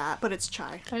feels like that, but it's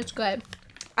chai. it's good.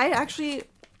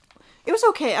 It was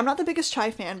okay. I'm not the biggest chai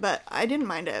fan, but I didn't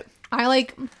mind it. I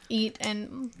like eat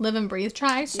and live and breathe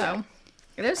chai, so Yeah.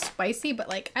 it is spicy, but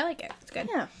like I like it. It's good.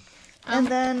 Yeah. And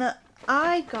then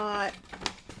I got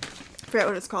I forget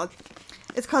what it's called.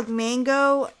 It's called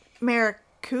Mango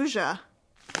Maracuja.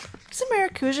 Is it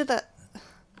maracuja that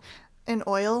in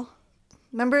oil?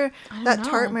 Remember don't that know.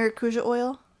 tart maracuja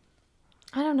oil?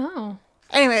 I don't know.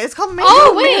 Anyway, it's called Mango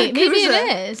Oh wait, maybe Maracuja.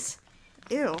 it is.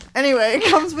 Ew. Anyway, it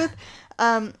comes with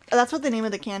that's what the name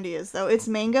of the candy is though. It's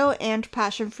mango and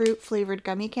passion fruit flavored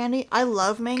gummy candy. I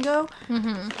love mango.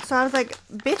 So I was like,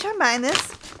 bitch, I'm buying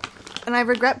this. And I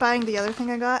regret buying the other thing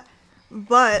I got.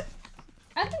 But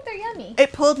I think they're yummy.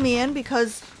 it pulled me in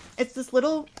because it's this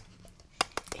little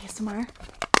ASMR.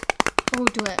 Oh,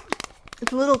 do it.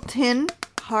 It's a little tin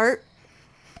heart.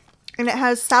 And it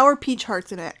has sour peach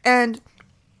hearts in it. And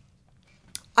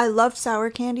I love sour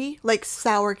candy. Like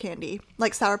Sour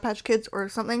Patch Kids or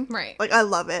something. Right. Like I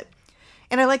love it.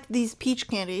 And I like these peach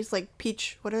candies, like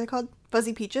peach, what are they called?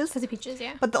 Fuzzy peaches. Fuzzy peaches,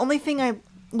 yeah. But the only thing I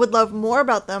would love more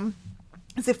about them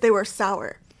is if they were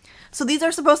sour. So these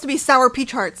are supposed to be sour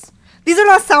peach hearts. These are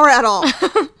not sour at all.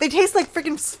 They taste like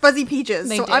freaking fuzzy peaches.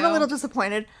 They So I'm a do. little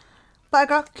disappointed. But I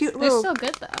got They're still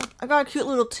good though. I got a cute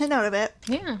little tin out of it.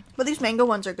 Yeah, But these mango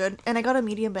ones are good. And I got a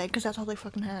medium bag because that's all they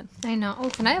fucking had. I know. Oh,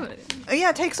 can I have it? Oh,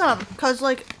 yeah, take some. Because,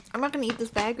 like, I'm not going to eat this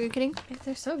bag. Are you kidding?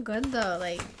 They're so good though.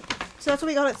 Like, So that's what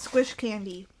we got at Squish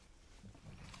Candy.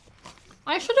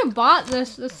 I should have bought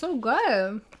this. It's so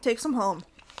good. Take some home.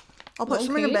 I'll put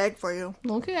some in a Okay. bag for you.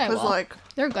 Okay, I Because, will. like,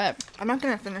 They're good. I'm not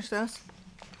going to finish this.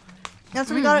 That's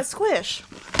what we got at Squish.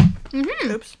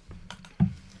 Mm-hmm. Oops.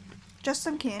 Just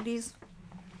some candies.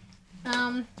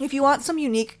 Um, If you want some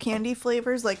unique candy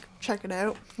flavors, like, check it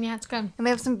out. yeah, it's good. And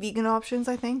they have some vegan options,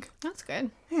 I think. That's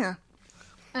good. Yeah.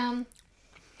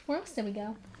 Where else did we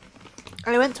go?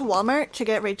 I went to Walmart to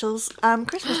get Rachel's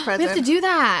Christmas We present. have to do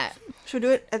that. Should we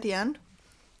do it at the end?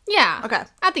 Yeah. Okay.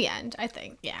 At the end, I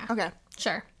think. Yeah. Okay.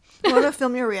 Sure. I want to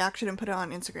film your reaction and put it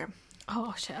on Instagram.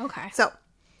 Oh, shit. Okay. So,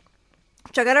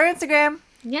 check out our Instagram.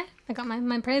 Yeah, I got my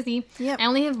prezi. Yep. I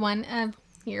only have one of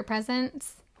your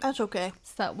presents. That's okay.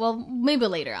 So, well, maybe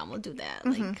later on we'll do that.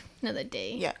 Like, another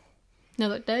day. Yeah.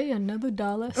 Another day, another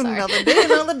dollar. Sorry. Another day,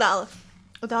 another dollar.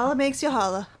 A dollar makes you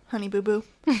holla, honey boo boo.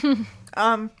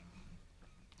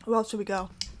 Where else should we go?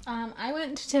 I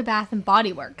went to Bath and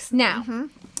Body Works. Now,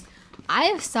 I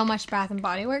have so much Bath and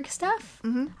Body Works stuff.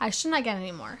 I should not get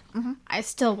any more. I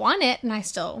still want it, and I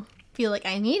still feel like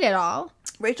I need it all.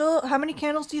 Rachel, how many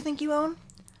candles do you think you own?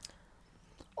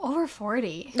 Over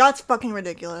 40. That's fucking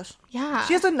ridiculous. Yeah.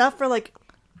 She has enough for like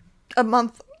a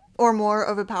month or more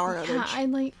of a power outage. Yeah, I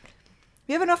like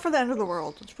You have enough for the end of the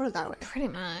world. Let's put it that way. pretty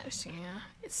much. Yeah.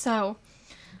 So,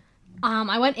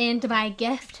 I went in to buy a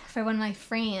gift for one of my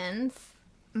friends.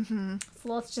 So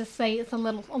let's just say it's a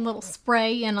little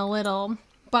spray and a little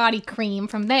body cream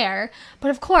from there. But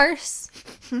of course,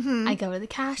 I go to the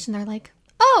cash and they're like,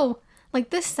 "Oh, like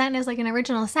this scent is like an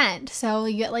original scent, so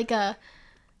you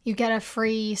get a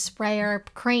free spray or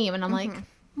cream." And I'm like,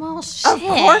 "Well, shit." Of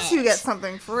course you get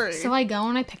something free. So I go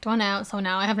and I picked one out. So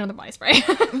now I have another body spray.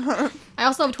 I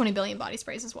also have 20 billion body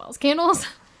sprays as well as candles.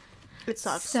 It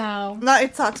sucks. So Not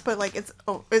it sucks, but like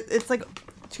it's like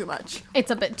too much.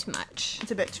 it's a bit too much.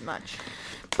 It's a bit too much.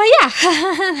 But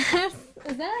yeah.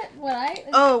 Is that what I...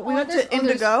 Oh, we went there's- to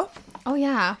Indigo. Oh,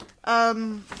 yeah.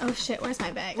 Oh shit, where's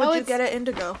my bag? What'd you get at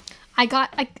Indigo? I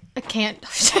got... I can't... Oh,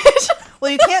 shit. Well,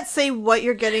 you can't say what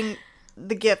you're getting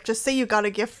the gift. Just say you got a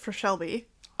gift for Shelby.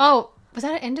 Oh, was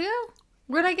that at Indigo?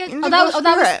 Where'd I get... Indigo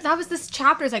that was this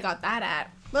Chapters I got that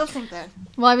at. We'll think that.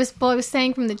 Well, I was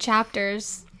saying from the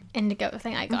Chapters Indigo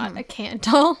thing, I got a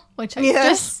candle, which I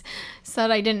Yes. just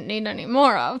said I didn't need any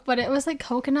more of, but it was like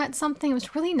coconut something. It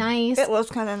was really nice. It was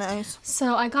kind of nice.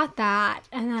 So I got that,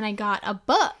 and then I got a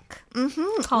book.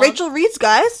 Called, Rachel reads,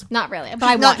 guys. Not really, but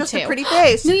I Not want just to. a pretty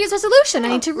face. New Year's resolution. I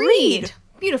Yeah, need to read. read.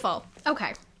 Beautiful.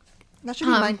 Okay. That should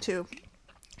be mine too.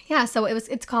 Yeah, so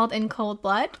it's called In Cold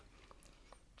Blood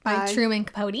by By- Truman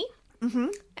Capote. And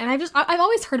I've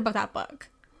always heard about that book.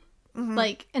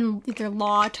 Like in either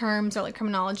law terms or like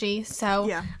criminology. So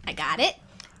Yeah. I got it.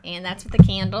 And that's with the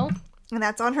candle. And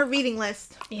that's on her reading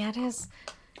list Yeah, it is.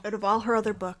 out of all her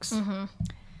other books.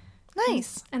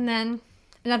 Nice. And then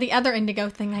now the other Indigo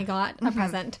thing I got a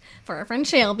present for our friend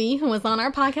Shelby, who was on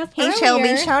our podcast. Hey, earlier.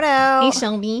 Shelby, shout out. Hey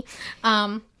Shelby.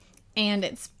 And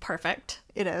it's perfect.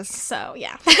 It is. So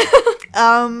yeah.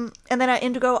 And then at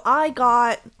Indigo, I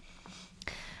got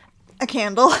a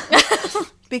candle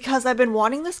because I've been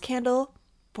wanting this candle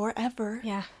forever.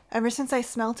 Yeah. Ever since I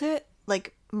smelt it,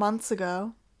 like months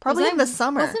ago. Probably Was in I- the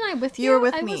summer. wasn't I with You you? were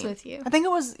with I me. was with you. I think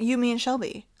it was you, me, and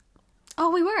Shelby.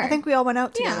 Oh, we were. I think we all went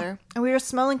out Yeah. together. And we were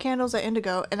smelling candles at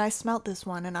Indigo, and I smelt this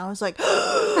one, and I was like,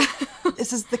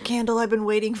 this is the candle I've been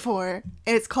waiting for.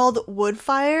 And it's called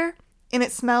Woodfire, and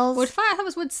it smells... Wood fire. I thought it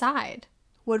was wood side.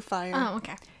 Woodfire. Oh,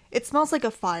 okay. It smells like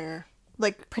a fire.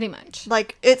 Pretty much.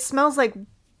 Like, it smells like...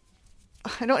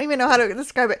 I don't even know how to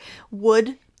describe it.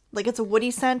 Wood. Like, it's a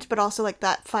woody scent, but also, like,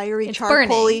 that fiery, It's charcoal-y.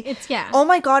 burning. It's, yeah. Oh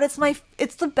my god, it's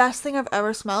the best thing I've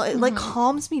ever smelled. It, like,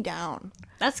 calms me down.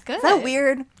 That's good. Is that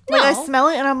weird? Like, I No. smell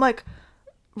it, and I'm like,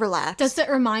 relax. Does it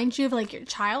remind you of like your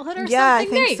childhood or Yeah, I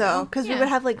something? There think you so. go. Because Yeah. we would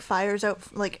have, like, fires out,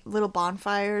 like, little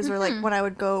bonfires, or, like, when I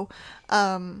would go,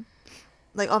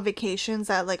 like, on vations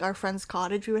at, like, our friend's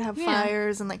cottage, we would have Yeah.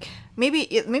 fires, and, like, maybe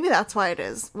that's why it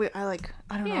is. I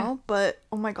don't Yeah. know, but,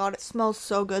 oh my god, it smells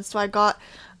so good. So I got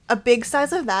a big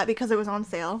size of that because it was on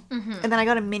sale, and then I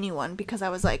got a mini one because I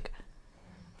was like,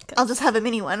 I'll just have a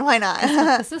mini one, why not?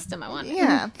 the system I want.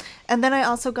 Yeah. And then I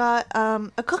also got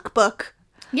a cookbook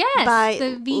Yes. by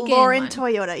the vegan Lauren one.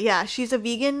 Toyota. Yeah, she's a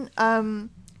vegan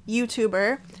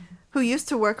YouTuber who used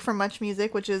to work for Much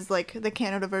Music, which is like the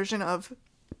Canada version of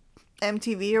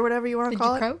MTV or whatever you want to Did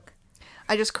call you it. croak?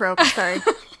 I just croaked, sorry.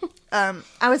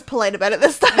 I was polite about it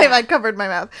this time. I covered my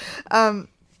mouth.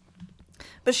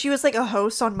 But she was like a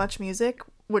host on Much Music,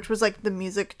 which was like the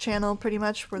music channel pretty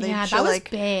much, where they Yeah, show that was like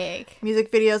big.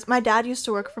 music videos. My dad used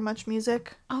to work for Much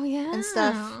Music Oh yeah. and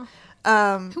stuff.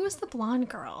 Who was the blonde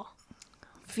girl?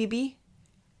 Phoebe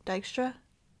Dykstra.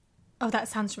 Oh, that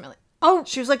sounds familiar. Oh,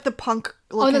 She was like the punk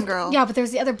looking girl. Yeah, but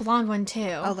there's the other blonde one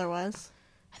too. Oh, there was.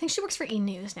 I think she works for E!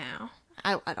 News now.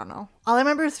 I don't know. All I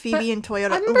remember is Phoebe and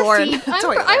Toyota. I remember Lauren. Phoebe. I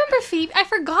remember Phoebe. I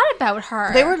forgot about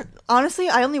her. They were honestly.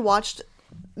 I only watched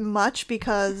much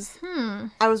because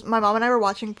my mom and I were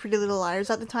watching Pretty Little Liars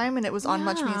at the time, and it was on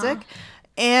Much Music,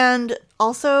 and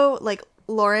also like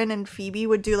Lauren and Phoebe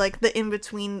would do like the in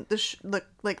between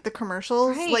the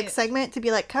commercials like segment to be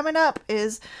like, coming up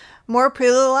is more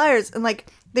Pretty Little Liars, and like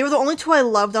they were the only two I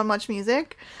loved on Much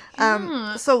Music.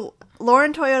 So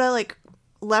Lauren Toyota like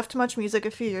left Much Music a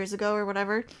few years ago or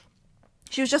whatever.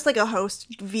 She was just like a host,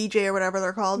 VJ or whatever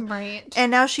they're called. Right.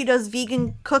 And now she does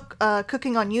vegan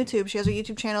cooking on YouTube. She has her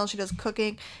YouTube channel. She does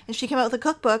cooking. And she came out with a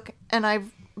cookbook. And I've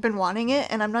been wanting it.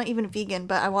 And I'm not even vegan,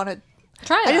 but I want to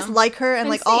try it. I just like her. And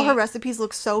like all her recipes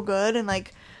look so good. And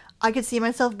like I could see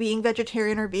myself being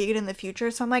vegetarian or vegan in the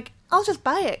future. So I'm like, I'll just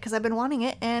buy it because I've been wanting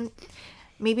it. And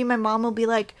maybe my mom will be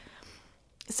like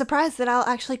surprised that I'll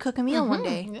actually cook a meal one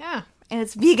day. Yeah. And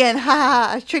it's vegan.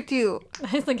 Haha, I tricked you.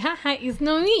 I was like, haha, it's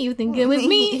no me. You think it was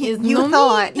me. It's You no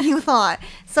thought. me. You thought.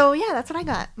 So yeah, that's what I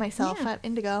got myself at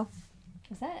Indigo.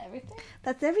 Is that everything?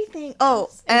 That's everything. Oh,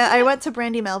 and I went to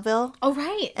Brandy Melville. Oh,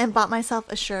 right. And bought myself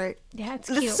a shirt. Yeah, it's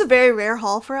This cute. is a very rare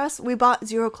haul for us. We bought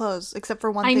 0 clothes, except for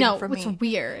one thing for me. I know, it's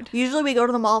weird. Usually we go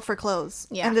to the mall for clothes.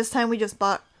 Yeah. And this time we just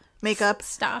bought makeup.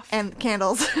 Stuff. And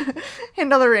candles.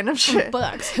 And other random shit.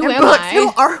 Books. Who and am books. I? Who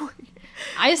are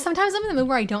we? Sometimes I'm in the mood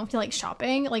where I don't feel like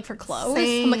shopping, like for clothes.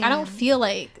 Same. I'm like, I don't feel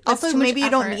like that's Also, too much maybe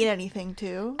you don't effort. need anything,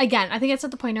 too. Again, I think it's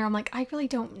at the point where I'm like, I really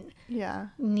don't Yeah.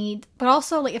 need. But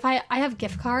also, like, if I have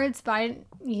gift cards, but I didn't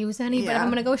use any. But if Yeah. I'm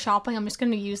gonna go shopping, I'm just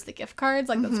gonna use the gift cards.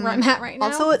 Like that's where I'm at right now.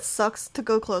 Also, it sucks to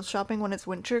go clothes shopping when it's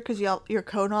winter because you have your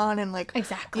coat on and like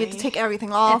Exactly. you have to take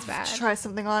everything off bad. to try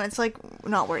something on. It's like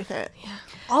not worth it. yeah.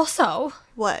 Also,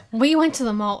 What? we went to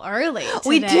the mall early. Today,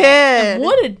 We did. and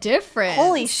what a difference!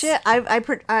 Holy shit! I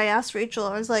asked Rachel.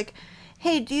 I was like,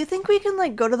 "Hey, do you think we can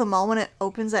like go to the mall when it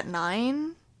opens at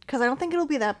 9? Because I don't think it'll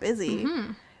be that busy."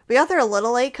 We got there a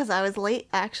little late because I was late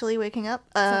actually waking up.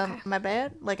 okay. My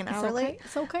bad, like an hour late.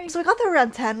 It's okay. So we got there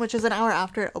around 10, which is an hour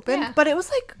after it opened. Yeah. But it was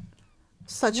like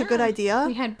such a good Yeah. idea.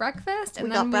 We had breakfast, and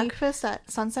We then got breakfast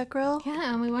at Sunset Grill.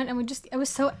 Yeah, and we went, and it was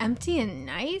so empty and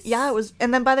nice. Yeah, it was.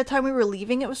 And then by the time we were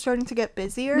leaving, it was starting to get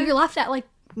busier. We left at like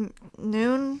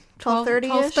Noon, 12:30.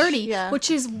 12:30, Yeah.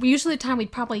 which is usually the time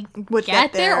we'd probably Would get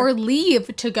get there there. or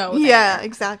leave to go there. Yeah,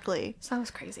 exactly. So that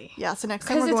was crazy. Yeah, so next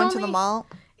time 'Cause we're it's going to the only- mall.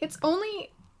 It's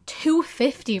only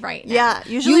 $2.50 right now. Yeah,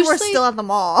 usually we're still at the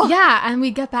mall. Yeah, and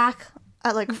we get back,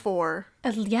 At like 4.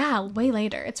 way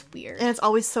later. It's weird. And it's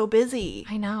always so busy.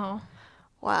 I know.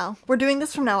 Wow. We're doing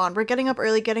this from now on. We're getting up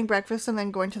early, getting breakfast, and then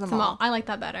going to the The mall. mall. I like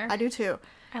that better. I do too.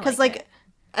 I Because like like it.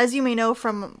 as you may know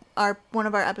from one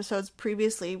of our episodes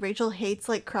previously, Rachel hates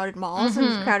like crowded malls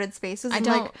and crowded spaces. I and,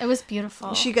 don't. Like, It was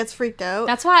beautiful. she gets freaked out.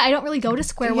 That's why I don't really go to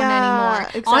Square One Yeah,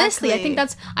 anymore. Honestly, I exactly.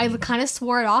 think I kind of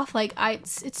swore it off. Like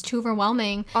it's too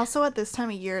overwhelming. Also, at this time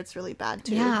of year, it's really bad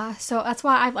too. Yeah, so that's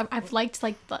why I've liked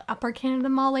like the Upper Canada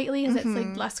Mall lately because it's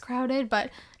like less crowded. But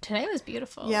today was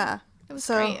beautiful. Yeah. It was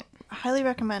so, great. I highly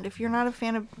recommend if you're not a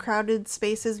fan of crowded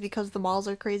spaces because the malls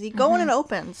are crazy, go when it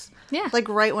opens. Yeah. Like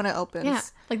right when it opens. Yeah,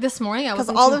 like this morning I was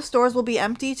Because all the stores will be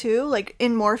empty too. Like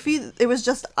in Morphe, it was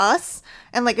just us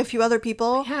and like a few other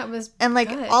people. Yeah, it was And like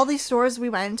good. all these stores we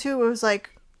went to, it was like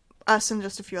us and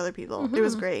just a few other people. It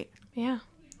was great. Yeah.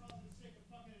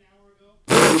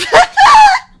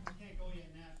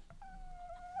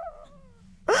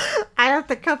 I have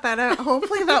to cut that out.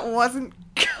 Hopefully that wasn't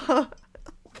cut.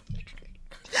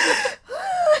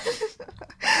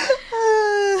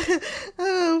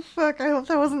 Oh fuck, I hope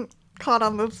that wasn't caught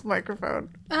on this microphone.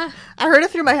 I heard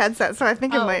it through my headset, so I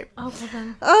think it might. Oh, well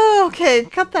then. Oh, okay,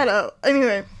 cut that out.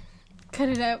 Anyway, Cut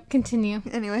it out. Continue.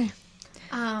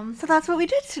 so that's what we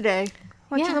did today.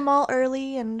 Went to Yeah. the mall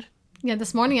early and Yeah,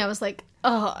 this morning I was like,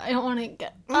 oh, I don't want to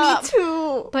get me up.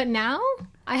 too. But now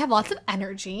I have lots of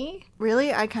energy.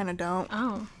 Really, I kind of don't.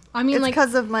 Oh. I mean, It's like,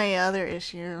 because of my other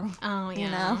issue. oh, yeah. You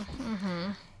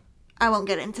know? I won't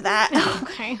get into that.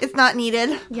 Okay. It's not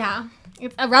needed. Yeah.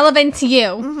 It's irrelevant to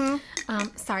you.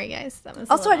 Sorry, guys. That was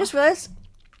a Also, I little- just realized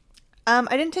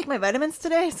I didn't take my vitamins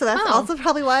today, so that's Oh. also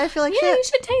probably why I feel like Yeah, you shit.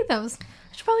 should take those.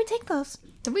 I should probably take those.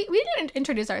 We didn't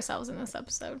introduce ourselves in this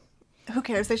episode. Who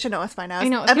cares? They should know us by now. I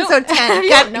know. It's If you episode don't- 10. if you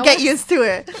Get, don't know get us- used to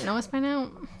it. Know us by now?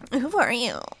 Who are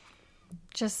you?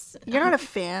 Just You're not a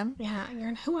fan. yeah.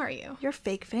 Who are you? You're a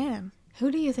fake fan.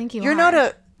 Who do you think you are? You're not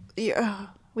a...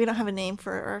 we don't have a name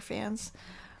for our fans.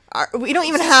 We don't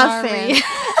even have Sorry. fans.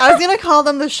 I was going to call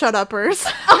them the shut-uppers.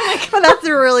 Oh my god. But that's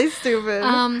really stupid.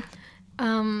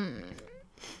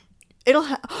 It'll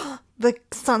the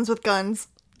Sons with Guns.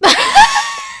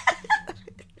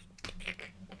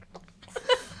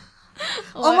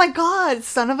 Oh my god,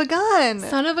 son of a gun.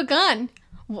 Son of a gun.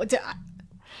 What,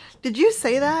 Did you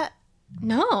say that?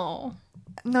 no.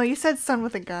 No, you said son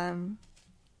with a gun.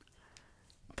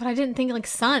 But I didn't think like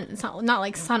son. It's not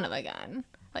like son of a gun.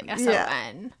 Like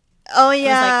S-O-N. Oh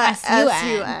yeah, like S-U-N.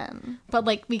 S-U-N. But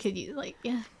like we could use like,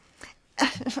 yeah.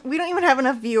 We don't even have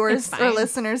enough It's viewers fine. or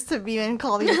listeners to even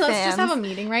call these Let's fans. just have a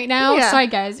meeting right now. Yeah. Sorry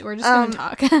guys, we're just gonna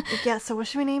talk. Yeah, so what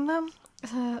should we name them?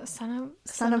 Son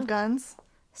of Guns.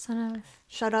 Son of.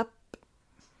 Shut up.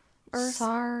 Earth.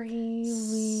 Sorry,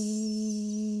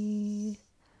 we.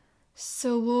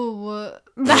 So what?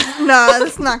 No,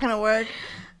 that's not gonna work.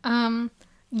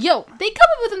 Yo, they come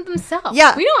up with them themselves.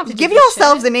 Yeah, we don't have to give do this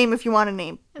yourselves shit. a name if you want a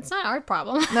name. It's not our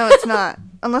problem. No, it's not.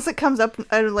 Unless it comes up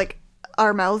out of like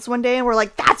our mouths one day and we're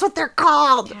like, that's what they're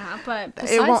called. Yeah, but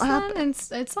besides It won't that, happen.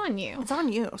 it's on you. It's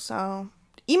on you. So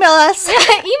email us.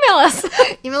 Email us.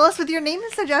 Email us with your name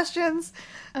and suggestions.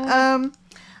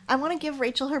 I want to give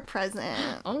Rachel her present.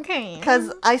 Okay. Because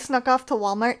I snuck off to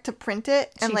Walmart to print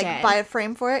it and She like did. buy a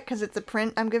frame for it because it's a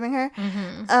print I'm giving her.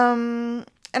 Mm-hmm.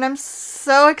 And I'm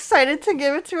so excited to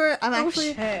give it to her. I'm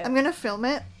shit. gonna film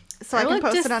it so I I can look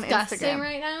post it on disgusting Instagram.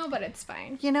 right now, but it's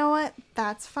fine. You know what?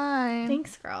 That's fine.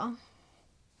 Thanks, girl.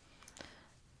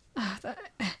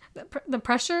 The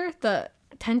pressure, the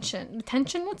tension.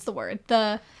 What's the word?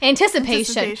 The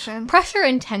anticipation. Anticipation. Pressure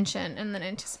and tension, and then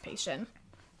anticipation.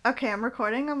 Okay, I'm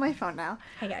recording on my phone now.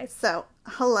 Hi, guys. So,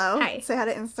 hello. Hi. Say hi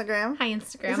to Instagram. Hi,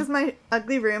 Instagram. This is my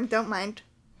ugly room. Don't mind.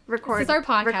 This is our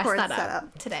podcast record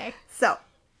setup today. So,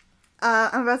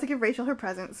 I'm about to give Rachel her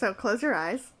present. So close your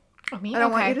eyes. Oh, me? I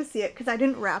don't Okay. want you to see it because I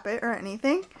didn't wrap it or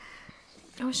anything.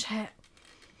 Oh, shit.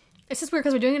 It's just weird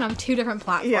because we're doing it on 2 different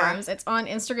platforms. Yeah. It's on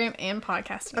Instagram and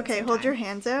podcasting. at the Okay, same hold time. your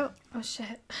hands out. Oh,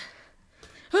 shit.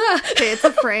 Okay, it's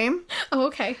a frame. Oh,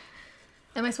 okay.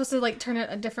 Am I supposed to, like, turn it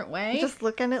a different way? Just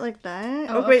look at it like that.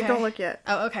 Oh, Oh, wait, okay. don't look yet.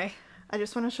 Oh, okay. I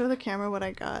just want to show the camera what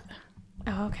I got.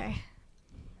 Oh, okay.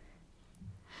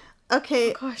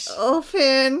 Okay. Oh, gosh.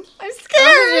 Open. I'm scared.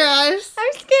 Oh, gosh.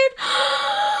 I'm scared.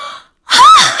 Oh,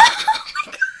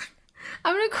 my God.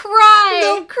 I'm gonna cry.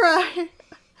 Don't cry.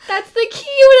 That's the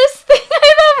cutest thing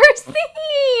I've ever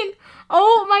seen.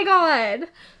 Oh, my God.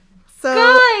 So,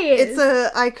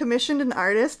 Guys! I commissioned an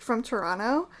artist from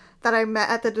Toronto that I met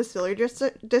at the Distillery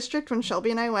District when Shelby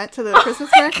and I went to the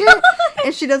Christmas market. God.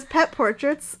 And she does pet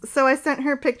portraits. So I sent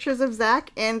her pictures of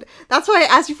Zach, and that's why I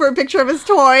asked you for a picture of his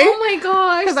toy. Oh, my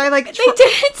gosh. Because I like... They did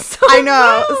it so I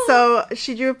know. well. So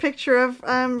she drew a picture of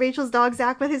Rachel's dog,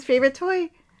 Zach, with his favorite toy.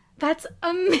 That's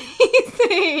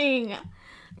amazing.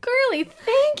 Girly,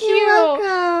 thank you. You're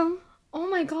welcome. Oh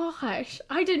my gosh.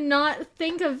 I did not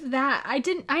think of that. I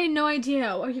had no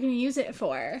idea what you're going to use it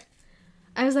for.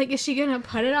 I was like, is she going to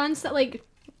put it on like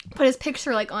put his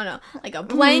picture like on a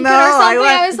blanket No, or something?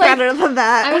 I was went like better than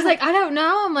that. I was like, I don't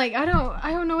know. I'm like, I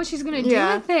don't know what she's going to do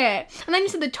Yeah. with it. And then you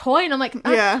said the toy and I'm like,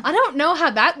 Yeah. I don't know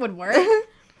how that would work.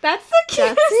 That's the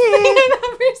cutest That's thing it.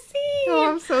 I've ever seen. Oh,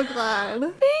 I'm so glad.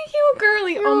 Thank you,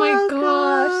 girly. You're oh my welcome.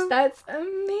 gosh, that's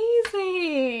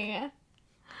amazing.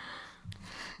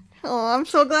 Oh, I'm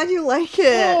so glad you like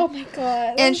it. Oh my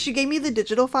god. And she gave me the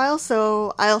digital file,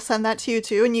 so I'll send that to you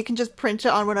too, and you can just print it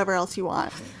on whatever else you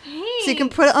want. So you can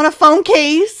put it on a phone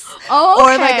case, Oh,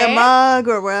 or like a okay. mug,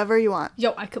 or wherever you want.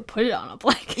 Yo, I could put it on a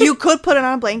blanket. You could put it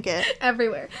on a blanket.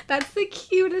 Everywhere. That's the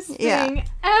cutest Yeah. thing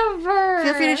ever.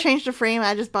 Feel free to change the frame.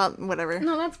 I just bought whatever.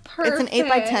 No, that's perfect. It's an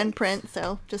 8x10 print,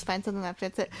 so just find something that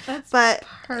fits it. That's but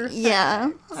perfect. yeah,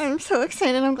 I'm so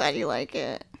excited. I'm glad you like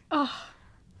it. Oh,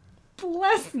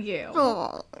 bless you.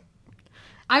 Oh.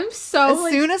 I'm so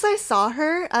As soon as I saw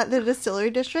her at the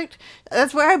Distillery District,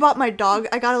 that's where I bought my dog.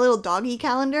 I got a little doggy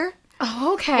calendar.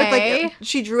 Oh, okay. With, like,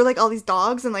 she drew like all these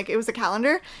dogs and like it was a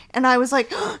calendar, and I was like,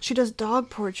 oh, she does dog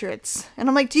portraits, and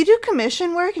I'm like, do you do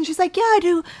commission work? And she's like, yeah, I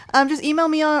do. Just email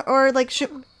me or like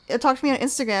talk to me on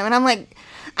Instagram. And I'm like,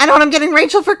 I know what I'm getting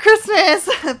Rachel for Christmas.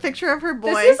 A picture of her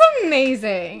boy. This is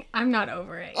amazing. I'm not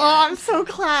over it yet. Oh, I'm so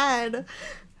glad.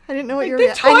 I didn't know what you were.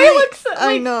 The toy looks like,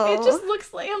 I know. It just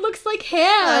looks like, it looks like him.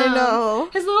 I know.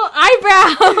 His little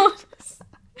eyebrows.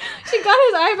 She got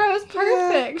his eyebrows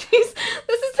perfect. This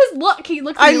is his look. He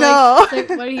looks at I me know. like,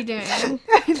 what are you doing?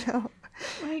 I know.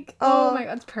 Like, Oh. oh my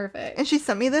god, it's perfect. And she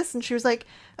sent me this, and she was like,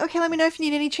 "Okay, let me know if you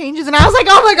need any changes." And I was like,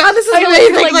 "Oh my god, this is I know,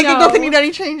 amazing! you're like, Like, no. it doesn't need any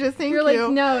changes. Thank You're you."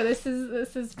 like, no, this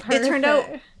is perfect. It turned out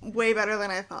way better than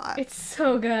I thought. It's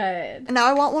so good. And now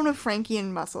I want one with Frankie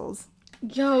and Muscles.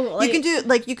 Yo, like, You can do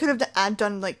like you could have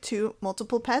done like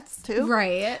multiple pets too,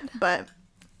 right. but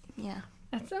yeah,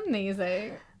 That's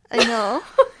amazing. I know.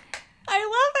 I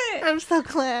love it. I'm so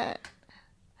glad.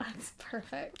 That's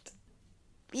perfect.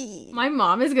 B. My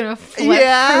mom is gonna flip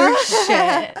her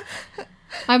shit.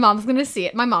 My mom's gonna see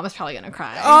it. My mom is probably gonna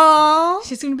cry. Oh,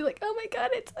 She's gonna be like, "Oh my god,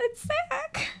 it's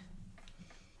Zach,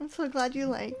 I'm so glad you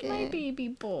like my it. baby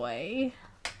boy."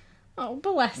 Oh,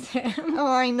 bless him. Oh,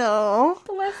 I know.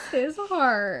 Bless his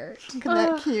heart. Look at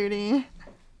that cutie.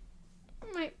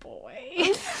 My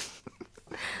boy.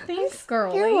 Thanks,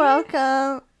 girl. You're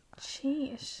welcome.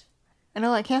 Sheesh. I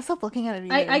know. I can't stop looking at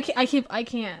it either. I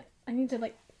can't. I need to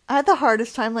like. I had the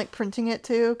hardest time like printing it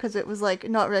too because it was like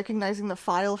not recognizing the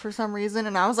file for some reason,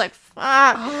 and I was like,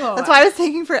 "Fuck!" Oh. That's why it was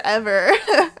taking forever.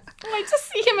 I just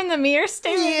see him in the mirror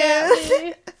staring at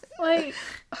me. Like,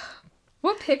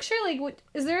 what picture? Like, what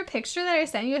is there a picture that I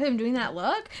sent you of him doing that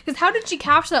look? Because how did she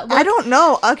capture that look? I don't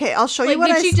know. Okay, I'll show you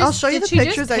Like, I'll show you the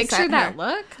pictures I sent her. that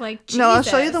look? Like, Jesus. No, I'll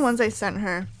show you the ones I sent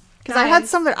her because I had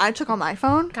some that I took on my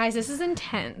phone. Guys, this is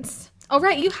intense. Oh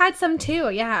right, you had some too.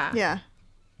 Yeah. Yeah.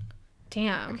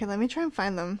 Damn. Okay, let me try and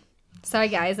find them. Sorry,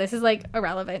 guys. This is like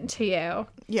irrelevant to you.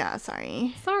 Yeah,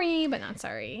 sorry. Sorry, but not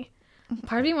sorry.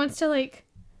 Part of me wants to like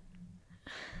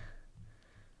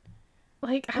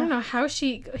I don't know how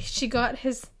she got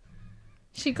his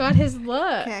look.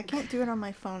 Okay, I can't do it on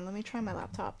my phone. Let me try my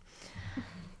laptop.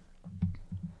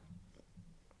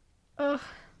 Ugh.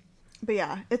 But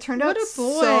yeah, it turned What out a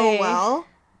boy. so well.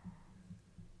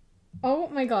 Oh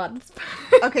my god.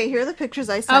 Okay, here are the pictures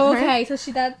I sent Oh, her. okay. So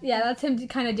that's him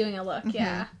kind of doing a look.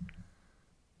 Yeah.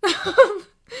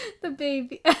 The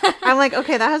baby. I'm like,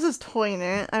 okay, that has his toy in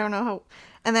it. I don't know how.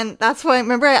 And then that's why,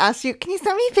 remember I asked you, can you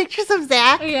send me pictures of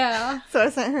Zach? Yeah. So I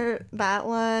sent her that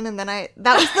one, and then that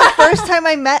was the first time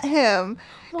I met him.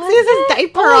 'Cause he has his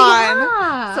diaper on.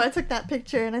 Yeah. So I took that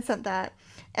picture and I sent that.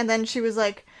 And then she was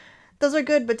like, those are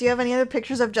good, but do you have any other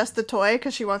pictures of just the toy?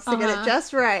 Because she wants to get it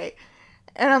just right.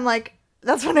 And I'm like,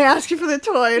 that's when I asked you for the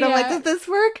toy. And I'm like, does this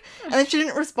work? And then she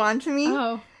didn't respond to me.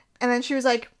 Oh. And then she was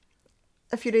like,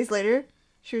 a few days later,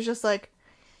 she was just like,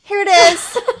 here it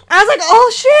is. I was like,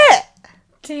 oh shit.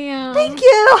 Damn. Thank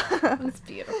you. That's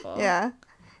beautiful. Yeah.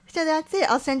 So that's it.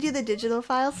 I'll send you the digital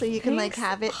file so you can like Thanks.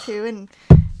 have it too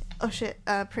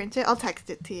and print it. I'll text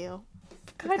it to you.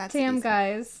 God damn, easy.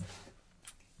 guys.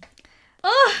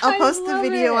 Oh, I'll post the love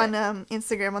video it. on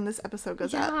Instagram when this episode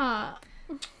goes up.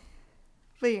 Yeah.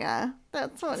 But yeah,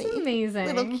 that's funny. It's amazing.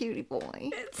 Little cutie boy.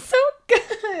 It's so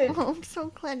good. Oh, I'm so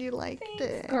glad you liked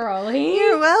it. Girlie.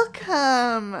 You're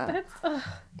welcome. That's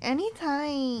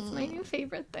Anytime. my new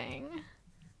favorite thing.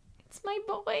 It's my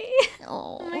boy.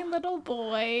 Oh. My little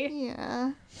boy.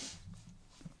 Yeah.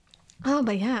 Oh,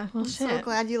 but yeah. Well, I'm shit. so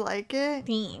glad you like it.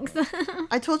 Thanks.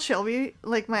 I told Shelby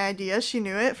like my idea. She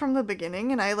knew it from the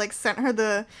beginning, and I like sent her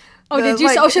the. Did you?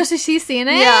 Like, so she's seen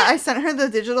it? Yeah, I sent her the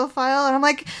digital file, and I'm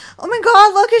like, oh my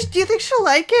god, look, do you think she'll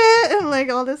like it? And like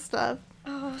all this stuff.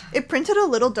 Oh. It printed a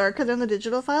little darker than the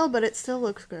digital file, but it still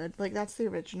looks good. Like that's the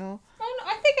original. Oh,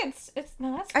 no, I think it's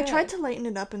no, that's good. I tried to lighten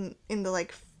it up in the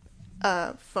like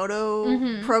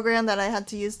photo program that I had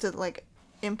to use to like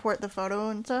import the photo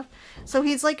and stuff. So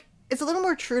he's like, it's a little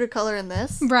more true to color in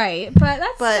this. Right, but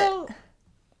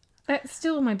that's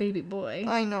still my baby boy.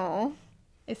 I know.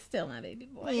 It's still my baby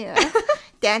boy. Yeah.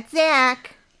 That's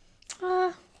Zach.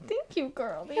 Thank you,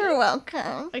 girl. You're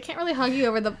welcome. I can't really hug you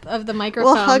over the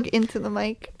microphone. We'll hug into the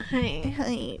mic. Hi.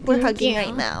 Hi. We're Thank hugging you.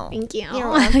 right now. Thank you. You're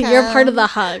welcome. You're part of the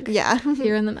hug. Yeah.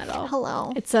 You're in the middle.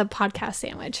 Hello. It's a podcast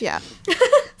sandwich. Yeah.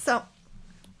 So,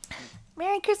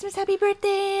 Merry Christmas, Happy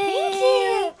Birthday.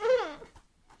 Thank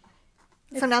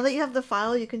you. So now that you have the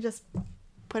file, you can just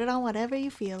put it on whatever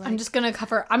you feel like. I'm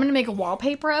gonna make a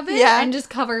wallpaper of it and just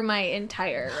cover my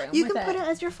entire room. You with can put it it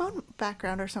as your phone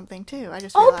background or something too. I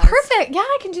just Oh, realized. perfect. Yeah,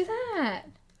 I can do that.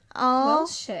 Oh, Well,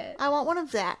 shit. I want one of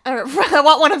Zach. Or, I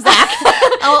want one of Zach.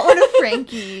 I want one of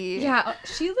Frankie. Yeah,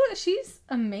 she's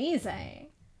amazing.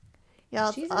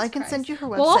 Yeah, Jesus I can Christ. send you her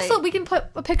website. Well, also we can put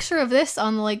a picture of this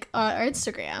on like our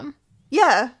Instagram.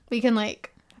 Yeah. We can like.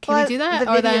 Can Well, we do that?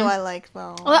 The or video then... I like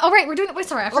though. Oh, right, we're doing it. Wait,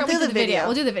 sorry, I forgot do we did the the video. video.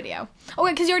 We'll do the video. Oh,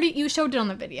 wait, because you showed it on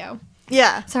the video.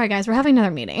 Yeah. Sorry, guys, we're having another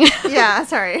meeting. Yeah.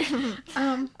 Sorry.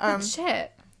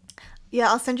 Shit. Yeah,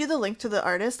 I'll send you the link to the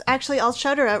artist. Actually, I'll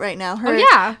shout her out right now. Her,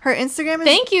 yeah. Her Instagram is...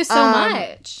 Thank you so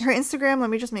much. Her Instagram, let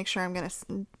me just make sure I'm going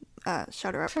to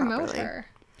shout her out Promote properly. her.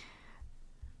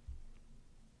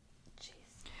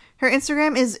 Her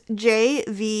Instagram is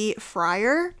JV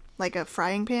Fryer, like a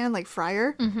frying pan, like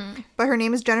fryer. Mm-hmm. But her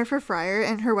name is Jennifer Fryer,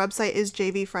 and her website is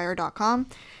jvfryer.com.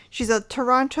 She's a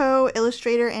Toronto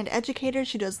illustrator and educator.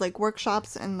 She does like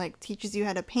workshops and like teaches you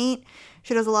how to paint.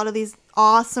 She does a lot of these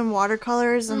awesome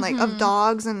watercolors and like of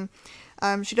dogs, and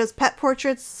she does pet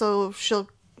portraits. So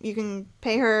you can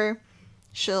pay her.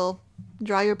 She'll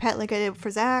draw your pet like I did for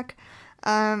Zach.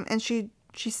 And she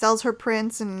sells her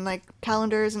prints and like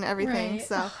calendars and everything. Right.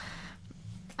 So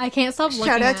I can't stop looking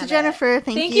shout out at to it. Jennifer.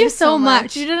 Thank you so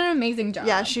much. You did an amazing job.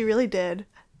 Yeah, she really did.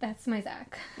 That's my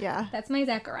Zach. Yeah. That's my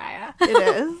Zachariah. It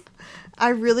is. I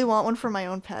really want one for my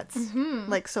own pets. Mm-hmm.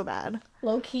 Like, so bad.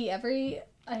 Low key, I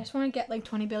just want to get like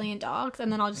 20 billion dogs,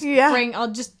 and then I'll just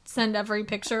I'll just send every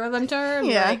picture of them to her and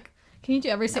be like, can you do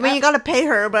every single... I mean, you gotta pay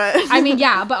her, but... I mean,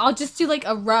 yeah, but I'll just do like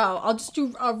a row. I'll just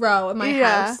do a row in my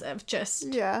house of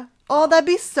just... Yeah. Oh, that'd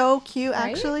be so cute,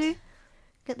 Right? actually.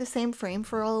 Get the same frame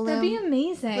for all of them. That'd be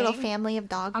amazing. Little family of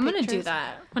dog I'm pictures. gonna do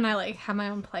that when I like have my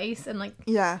own place and like...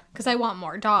 Yeah. Because I want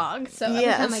more dogs. So every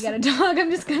time I get a dog, I'm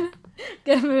just gonna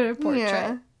get him a portrait.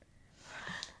 Yeah.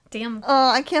 Damn. Oh,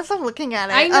 I can't stop looking at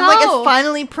it. I I'm like, know. it's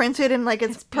finally printed and like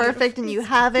it's perfect and you It's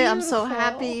have it. I'm so beautiful.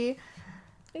 happy.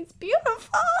 It's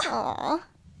beautiful. Aw.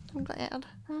 I'm glad.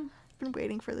 I've been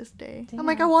waiting for this day. Damn. I'm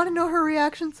like, I want to know her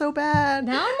reaction so bad.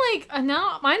 Now I'm like,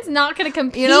 now mine's not gonna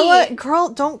compete. You know what? Girl,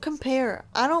 don't compare.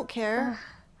 I don't care.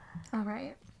 All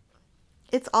right.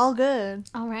 It's all good.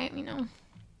 All right, you know.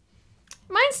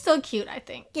 Mine's still cute, I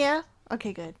think. Yeah.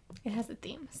 Okay, good. It has a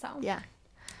theme, so. Yeah.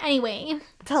 Anyway.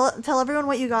 Tell everyone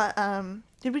what you got.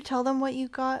 Did we tell them what you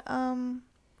got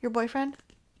your boyfriend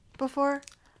before?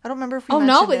 I don't remember if we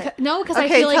mentioned it. No, because Okay, I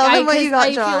feel like tell them what you got,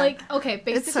 I feel John. like okay,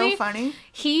 basically It's so funny.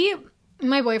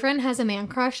 My boyfriend has a man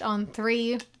crush on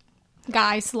 3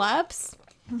 guy celebs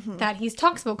that he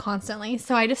talks about constantly.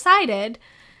 So I decided,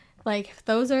 like, if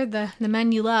those are the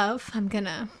men you love, I'm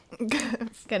gonna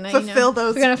Fulfill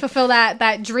those. We're gonna fulfill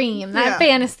that dream, that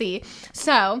fantasy.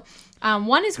 So,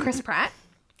 one is Chris Pratt.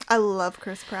 I love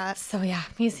Chris Pratt. So yeah,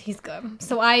 he's good.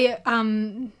 So I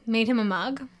made him a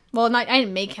mug. Well, I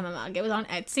didn't make him a mug. It was on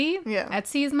Etsy. Yeah.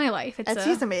 Etsy is my life.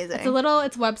 Etsy's amazing. It's a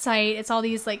website. It's all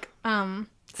these like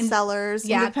sellers,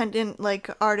 independent like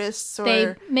artists, or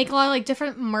they make a lot of like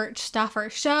different merch stuff or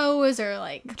shows or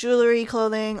like jewelry,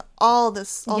 clothing, all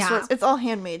sorts. It's all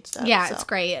handmade stuff. yeah, so. it's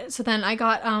great. So then I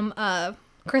got a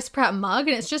Chris Pratt mug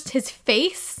and it's just his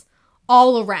face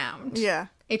all around. Yeah.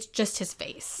 It's just his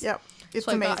face. Yep. It's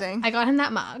So amazing. I got him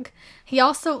that mug. He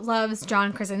also loves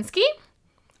John Krasinski.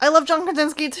 I love John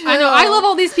Krasinski too. I know. I love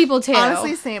all these people too.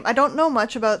 Honestly, same. I don't know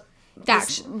much about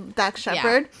Dax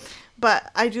Shepard,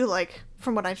 but I do like,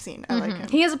 from what I've seen, I like him.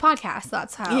 He has a podcast.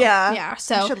 That's how. Yeah. Yeah.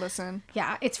 So you should listen.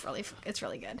 yeah, it's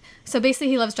really good. So basically,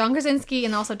 he loves John Krasinski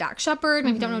and also Dax Shepard.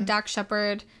 If you don't know, Dax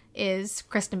Shepard is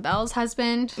Kristen Bell's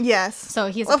husband. Yes. So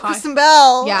he's love Kristen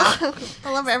Bell. Yeah.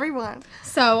 I love everyone.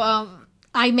 So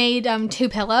I made 2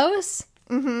 pillows,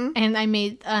 and I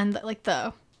made like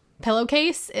the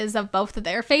pillowcase is of both of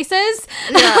their faces.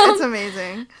 Yeah, it's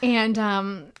amazing. And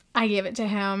I gave it to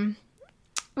him.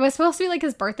 It was supposed to be like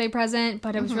his birthday present,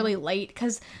 but it was really late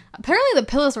because apparently the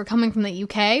pillows were coming from the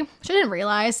UK, which I didn't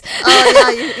realize.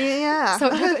 Oh yeah. So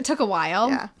it took a while.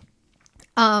 Yeah.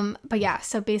 But yeah,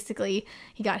 so basically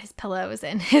he got his pillows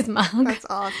and his mug. That's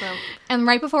awesome. And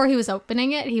right before he was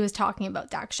opening it, he was talking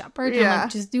about Dax Shepard. And I'm Yeah.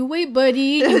 like, just you wait, buddy.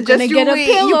 You're Just gonna you get a wait.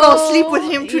 pillow. You go sleep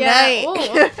with him tonight.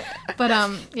 Yeah. But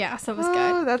yeah, so it was good.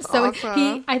 Oh, that's so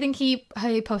awesome. I think he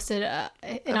posted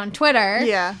it on Twitter.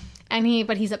 Yeah. And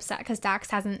but he's upset because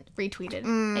Dax hasn't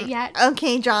retweeted it yet.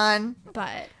 Okay, John.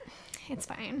 But it's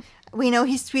fine. We know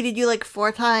he's tweeted you like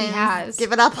 4 times. He has.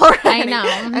 Give it up already. I know.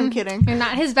 I'm kidding. You're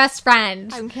not his best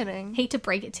friend. I'm kidding. Hate to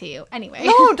break it to you. Anyway.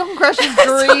 No, don't crush his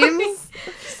dreams.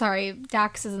 Sorry,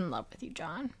 Dax is in love with you,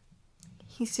 John.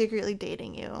 He's secretly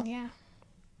dating you. Yeah.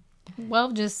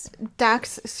 Well, just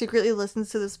Dax secretly listens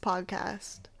to this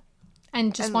podcast.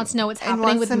 and wants to know what's and happening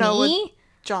wants with to know me.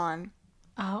 John.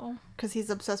 Oh, Because he's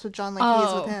obsessed with John like he is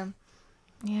Oh. with him.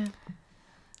 yeah.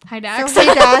 Hi, So Dax. hey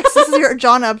Dax, this is your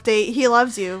John update. He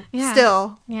loves you. Yeah.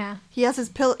 Still. Yeah, He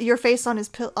has your face on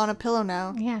on a pillow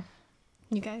now. yeah.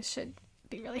 You guys should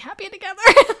be really happy together.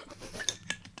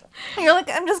 You're like,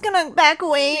 I'm just gonna back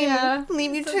away Yeah. and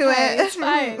leave you to Okay, it. it's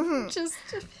fine. just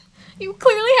you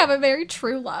clearly have a very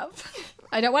true love.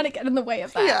 I don't want to get in the way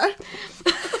of that.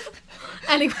 Yeah.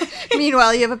 Anyway,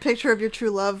 Meanwhile, you have a picture of your true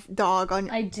love dog on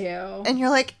I do. and you're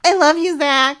like, I love you,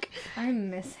 Zach. I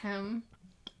miss him.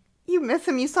 You miss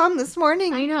him. You saw him this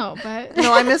morning. I know, but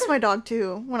No, I miss my dog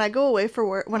too. When I go away for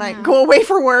work, I go away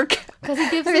for work, because he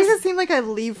gives it makes us it seem like I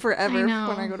leave forever I know.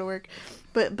 when I go to work.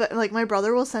 But like my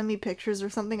brother will send me pictures or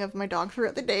something of my dog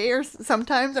throughout the day or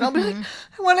sometimes, and I'll be like,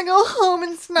 I want to go home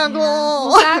and snuggle. Yeah.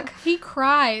 Well, Zach, he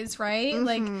cries, right?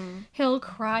 Like he'll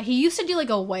cry. He used to do like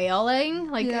a wailing,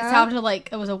 like it sounded like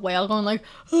it was a whale going like,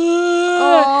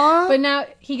 ah! But now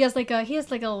he has like a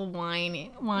little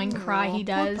whine cry. He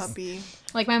does. Poor puppy.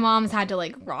 Like my mom's had to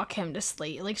like rock him to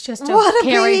sleep, like just to What a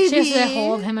carry, baby. just to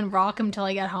hold him and rock him till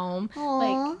I get home.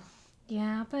 Aww. Like,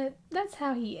 yeah, but that's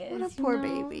how he is. What a poor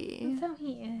baby. That's how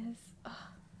he is.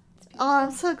 Oh,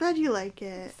 I'm so glad you like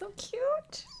it. So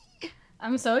cute.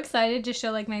 I'm so excited to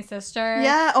show like my sister.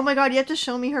 Yeah. Oh my god, you have to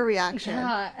show me her reaction.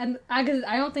 Yeah, and I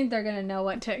don't think they're gonna know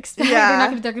what to expect.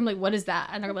 Yeah. They're gonna be like, what is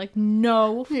that? And they're like,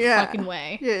 no fucking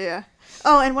way. Yeah.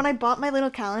 Oh, and when I bought my little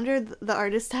calendar, the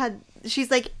artist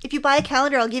she's like, if you buy a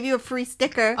calendar, I'll give you a free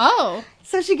sticker. Oh.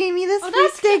 So she gave me this free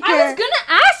sticker. I was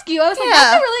gonna ask you. I was like,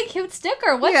 that's a really cute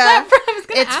sticker. What's that from? I was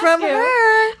gonna ask from you.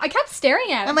 her. I kept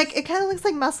staring at it. I'm like, it kind of looks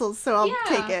like mussels, so I'll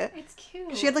take it. It's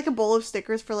cute. She had like a bowl of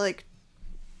stickers for like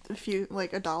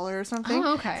 $1 or something.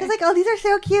 Oh, okay. So I was like, oh, these are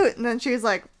so cute. And then she was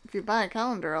like, if you buy a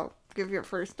calendar, I'll give you a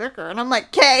free sticker. And I'm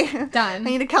like, okay. Done. I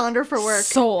need a calendar for work.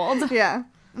 Sold. Yeah.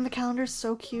 And the calendar's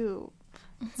so cute.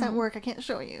 It's at work. I can't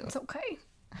show you. It's okay.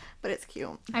 But it's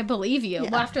cute. I believe you. Yeah.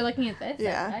 Well, after looking at this,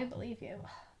 Yeah. I believe you.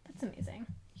 That's amazing.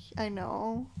 I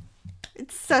know.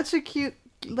 It's such a cute,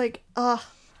 like,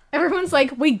 Everyone's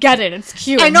like, we get it. It's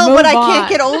cute. I know, Move but I on. can't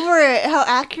get over it. How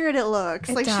accurate it looks.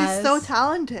 It like, does. she's so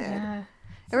talented. Yeah.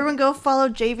 Everyone go follow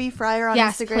JV Fryer on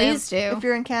Yes, Instagram. please do. If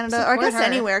you're in Canada. Or I Support guess her.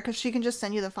 anywhere, because she can just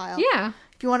send you the file. Yeah.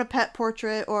 If you want a pet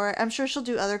portrait, or I'm sure she'll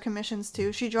do other commissions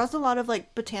too. She draws a lot of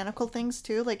like botanical things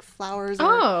too, like flowers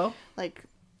or like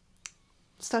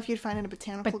stuff you'd find in a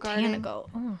botanical garden.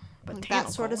 Oh, Like that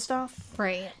sort of stuff.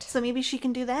 Right. So maybe she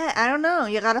can do that. I don't know.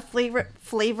 You got a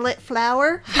flavorlet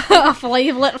flower? A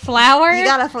flavorlet flower? You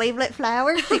got a flavorlet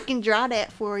flower? She can draw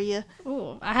that for you.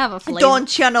 Ooh, I have a flavor.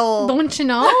 Don't you know? Don't you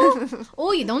know?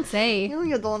 Oh, you don't say. No,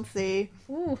 you don't say.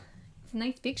 Ooh, it's a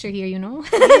nice picture here, you know?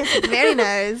 Yes, it's very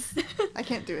nice. I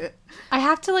can't do it. I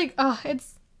have to like,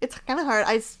 It's kind of hard.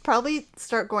 I probably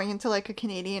start going into like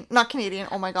a not Canadian,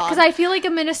 oh my god. because I feel like a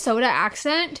Minnesota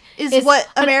accent is what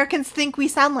Americans think we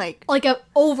sound like. like a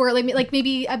over, like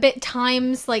maybe a bit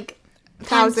times like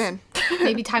 1,000.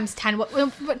 maybe times 10.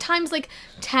 What times like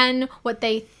 10 what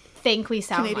they think we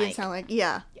sound Canadians like. sound like,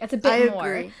 yeah. It's a bit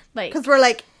more. Agree. Like, because we're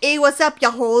like, hey, what's up,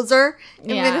 ya hoser?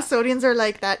 And Yeah. Minnesotans are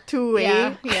like that too,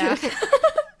 eh? yeah.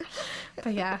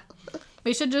 But yeah.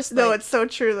 We should just No, like, it's so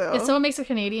true though. if someone makes a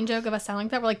Canadian joke of us sound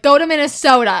like that, we're like, go to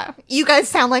Minnesota. You guys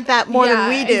sound like that more than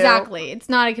we do. Exactly. It's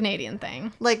not a Canadian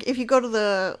thing. Like, if you go to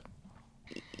the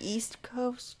East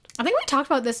Coast. I think we talked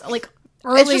about this like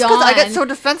early It's just on. because I get so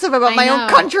defensive about my own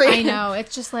country. I know.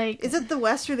 It's just like... Is it the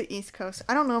West or the East Coast?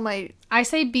 I don't know I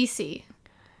say BC.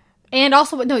 And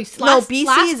also,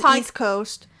 BC is East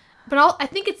Coast. But I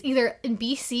think it's either in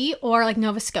BC or like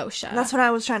Nova Scotia. That's what I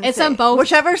was trying to say. It's on both.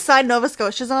 Whichever side Nova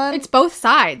Scotia's on. It's both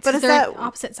sides. But is they're that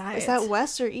opposite sides? Is that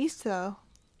West or East though?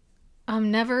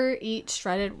 Never eat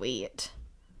shredded wheat.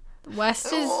 West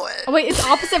is... Oh, wait, it's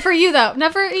opposite for you though.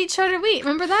 Never eat shredded wheat.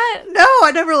 Remember that? No,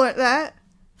 I never learned that.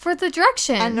 For the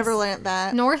directions. I never learned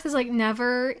that. North is like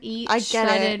never eat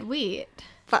shredded wheat.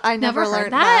 But I never heard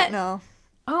learned that. No.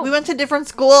 Oh. We went to different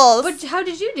schools. But how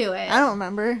did you do it? I don't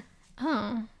remember.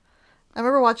 Oh. I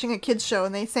remember watching a kids show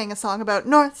and they sang a song about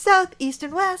North, South, East,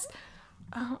 and West.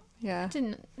 Oh. Yeah.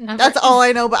 That's all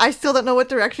I know, but I still don't know what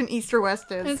direction East or West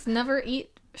is. It's never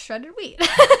eat shredded wheat.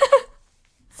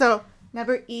 So,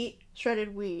 never eat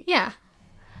shredded wheat. Yeah.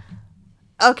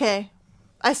 Okay.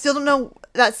 I still don't know.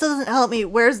 That still doesn't help me.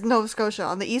 Where's Nova Scotia?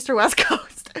 On the East or West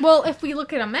Coast? Well, if we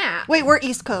look at a map. Wait, we're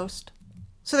East Coast.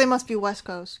 So they must be West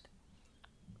Coast.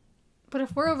 But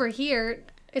if we're over here,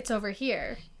 it's over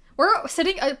here. We're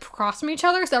sitting across from each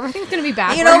other, so everything's going to be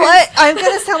backwards. You know what? I'm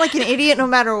going to sound like an idiot no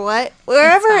matter what.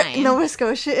 Wherever fine. Nova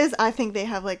Scotia is, I think they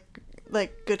have, like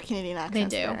good Canadian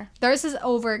accents. They do. There. Theirs is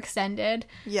overextended.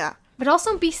 Yeah. But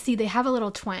also in BC, they have a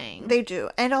little twang. They do.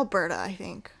 And Alberta, I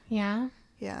think. Yeah?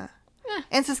 Yeah. Eh.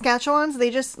 And Saskatchewan's, they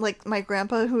just, like, my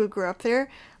grandpa who grew up there,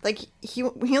 like, he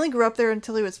only grew up there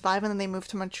until he was 5, and then they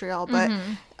moved to Montreal. But,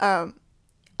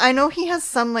 I know he has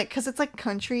some, like, because it's, like,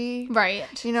 country.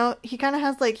 Right. You know, he kind of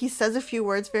has, like, he says a few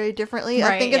words very differently.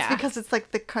 Right, I think it's because it's,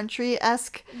 like, the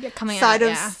country-esque side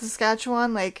of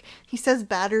Saskatchewan. Like, he says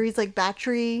batteries, like,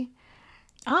 battery.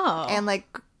 Oh. And, like,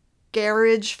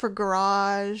 garage for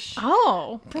garage.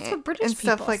 Oh. That's what British and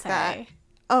people stuff like say. that.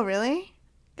 Oh, really?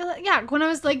 Yeah, when I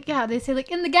was like, they say, like,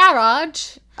 in the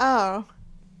garage. Oh.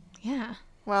 Yeah.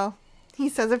 Well, he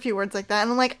says a few words like that,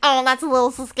 and I'm like, oh, that's a little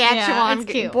Saskatchewan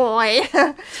it's cute. boy.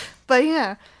 But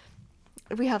yeah.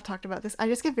 we have talked about this. I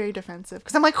just get very defensive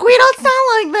because I'm like, we don't sound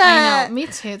like that. I know, me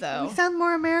too, though. We sound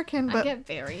more American, but I get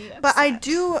very upset. But I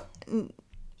do,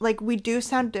 like, we do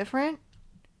sound different.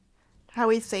 How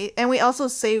we say, and we also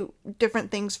say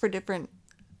different things for different.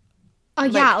 Oh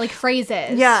yeah, like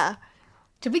phrases. Yeah.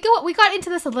 Did we go? We got into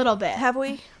this a little bit. Have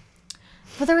we?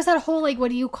 But there was that whole like, what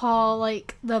do you call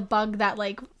like the bug that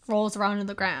like rolls around in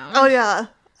the ground? Oh yeah,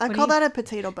 I call that a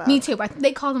potato bug. Me too. But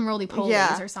they call them roly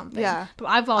polies or something. Yeah. But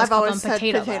I've always called them said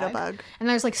potato bug. And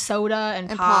there's like soda and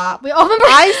pop. We all remember.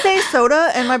 I say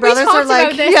soda, and my brothers are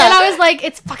like, about this, and I was like,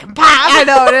 it's fucking pop. I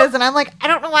know it is, and I'm like, I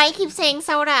don't know why I keep saying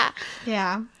soda.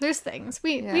 Yeah, there's things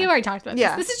we already talked about.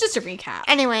 Yeah. This is just a recap.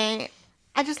 Anyway,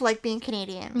 I just like being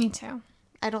Canadian. Me too.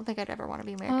 I don't think I'd ever want to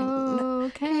be American.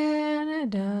 Oh,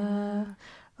 Canada.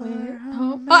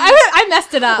 Oh, I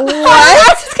messed it up. What? I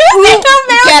was just gonna say the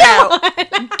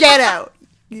American one. Get out.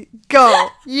 Go.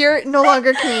 You're no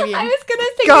longer Canadian. I was gonna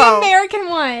sing the American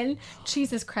one.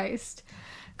 Jesus Christ.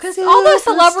 Because all those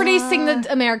celebrities sing the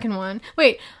American one.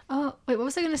 Wait, what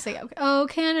was I gonna say? Okay. Oh,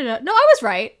 Canada. No, I was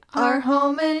right. Our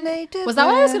home and native. Was that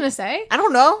what I was gonna say? I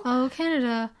don't know. Oh,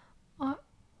 Canada.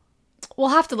 We'll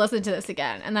have to listen to this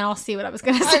again, and then I'll see what I was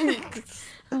gonna say.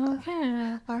 Oh,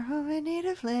 Canada. Our home and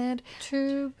native land.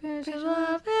 True British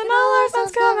love and all our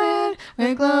sons coming.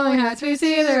 With glowing hearts we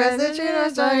see the rest of the children are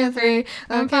strong and free.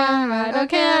 Oh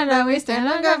Canada, we stand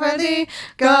on guard for thee.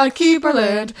 God keep our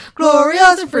land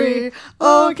glorious and free.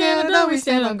 Oh Canada, we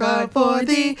stand on guard for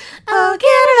thee. Oh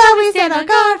Canada, we stand on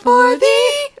guard for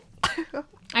thee.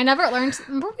 I never learned.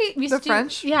 Remember we used to do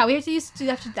French? Yeah, we used to do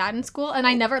that in school, and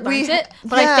I never learned it,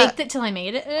 but I faked it till I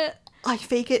made it. I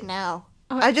fake it now.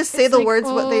 I just say the like, words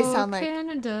what they sound like.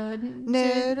 Canada,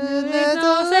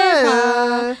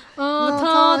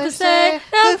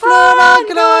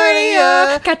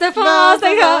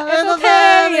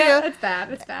 it's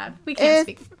bad. It's bad. We can't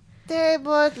speak. Tell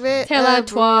à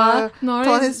toi,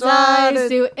 Maurice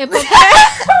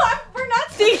We're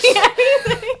not singing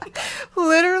anything.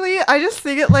 Literally, I just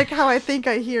sing it like how I think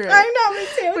I hear it. I know, me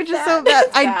too. Which is so bad.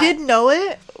 I did know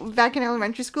it back in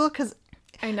elementary school because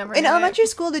I never. In elementary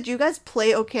school, did you guys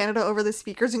play "O Canada" over the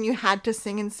speakers and you had to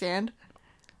sing and stand?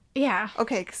 Yeah.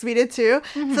 Okay, because we did too.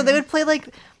 Mm-hmm. So they would play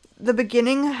like the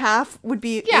beginning half would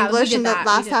be English and the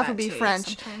last half would be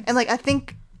French. Sometimes. And like I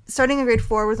think starting in grade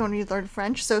 4 was when we learned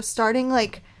French. So starting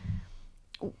like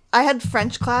I had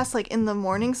French class like in the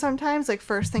morning sometimes, like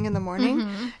first thing in the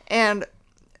morning, and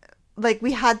like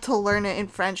we had to learn it in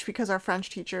French because our French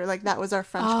teacher, like that was our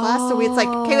French class. So it's like,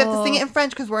 okay, we have to sing it in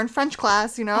French because we're in French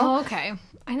class, you know? Oh, okay.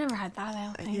 I never had that, I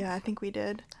don't think. Yeah, I think we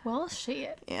did. Well,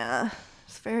 shit. Yeah.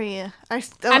 It's very,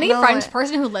 any French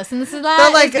person who listens to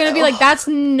that like, is going to be like, that's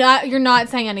not, you're not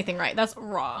saying anything right. That's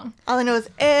wrong. All I know is,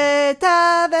 something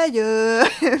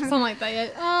like that. Yeah.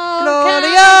 Oh,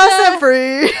 glorious and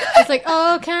free. It's like,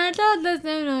 oh, Canada,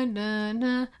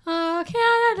 oh,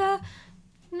 Canada.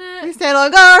 We stand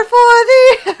on guard for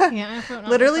thee. Yeah, I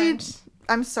literally,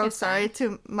 I'm so sorry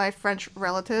to my French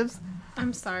relatives.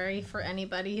 I'm sorry for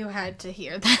anybody who had to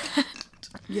hear that.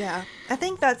 Yeah. I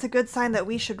think that's a good sign that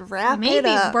we should wrap it up. Maybe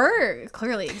we're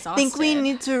clearly exhausted. I think we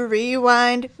need to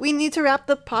rewind. We need to wrap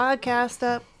the podcast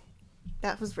up.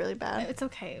 That was really bad. It's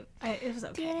okay. It was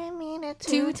okay. Didn't mean it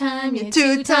Two-time,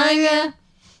 yeah.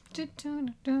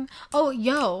 Oh,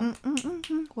 yo.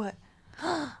 What?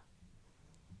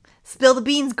 Spill the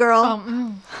beans,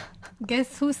 girl.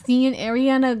 Guess who's seeing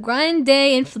Ariana Grande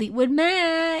and Fleetwood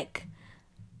Mac?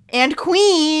 And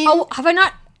Queen. Oh, have I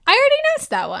not? I already announced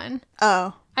that one.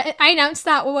 Oh. I announced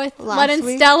that with Lennon,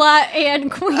 Stella, and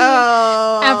Queen.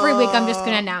 Oh. Every week I'm just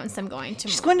going to announce I'm going to.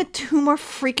 She's going to 2 more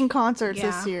freaking concerts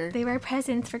this year. They were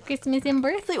presents for Christmas and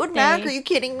birthday. Fleetwood Mac, are you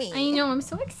kidding me? I know, I'm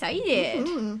so excited.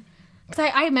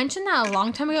 Because I mentioned that a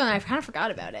long time ago and I kind of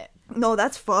forgot about it. No,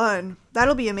 that's fun.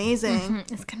 That'll be amazing.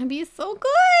 It's going to be so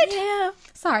good. Yeah.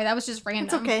 Sorry, that was just random.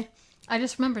 It's okay. I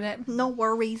just remembered it. No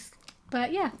worries.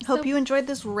 But yeah. Hope you enjoyed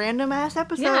this random ass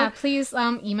episode. Yeah, please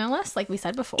email us like we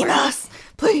said before. Email us,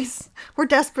 please. We're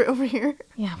desperate over here.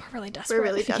 Yeah, we're really desperate. We're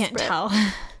really desperate. You can't tell.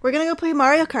 We're going to go play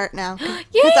Mario Kart now.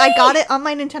 Because I got it on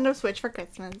my Nintendo Switch for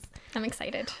Christmas. I'm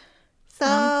excited.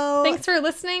 So, thanks for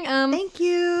listening. Thank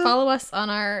you. Follow us on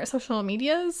our social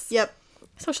medias. Yep.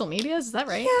 Social medias, is that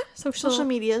right? Yeah. Social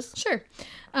medias. Sure.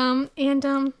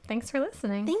 Thanks for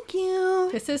listening. Thank you.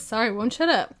 This is Sorry, Won't Shut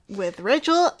Up. With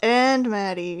Rachel and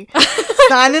Maddie.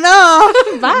 Signing off.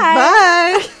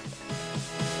 Bye. Bye.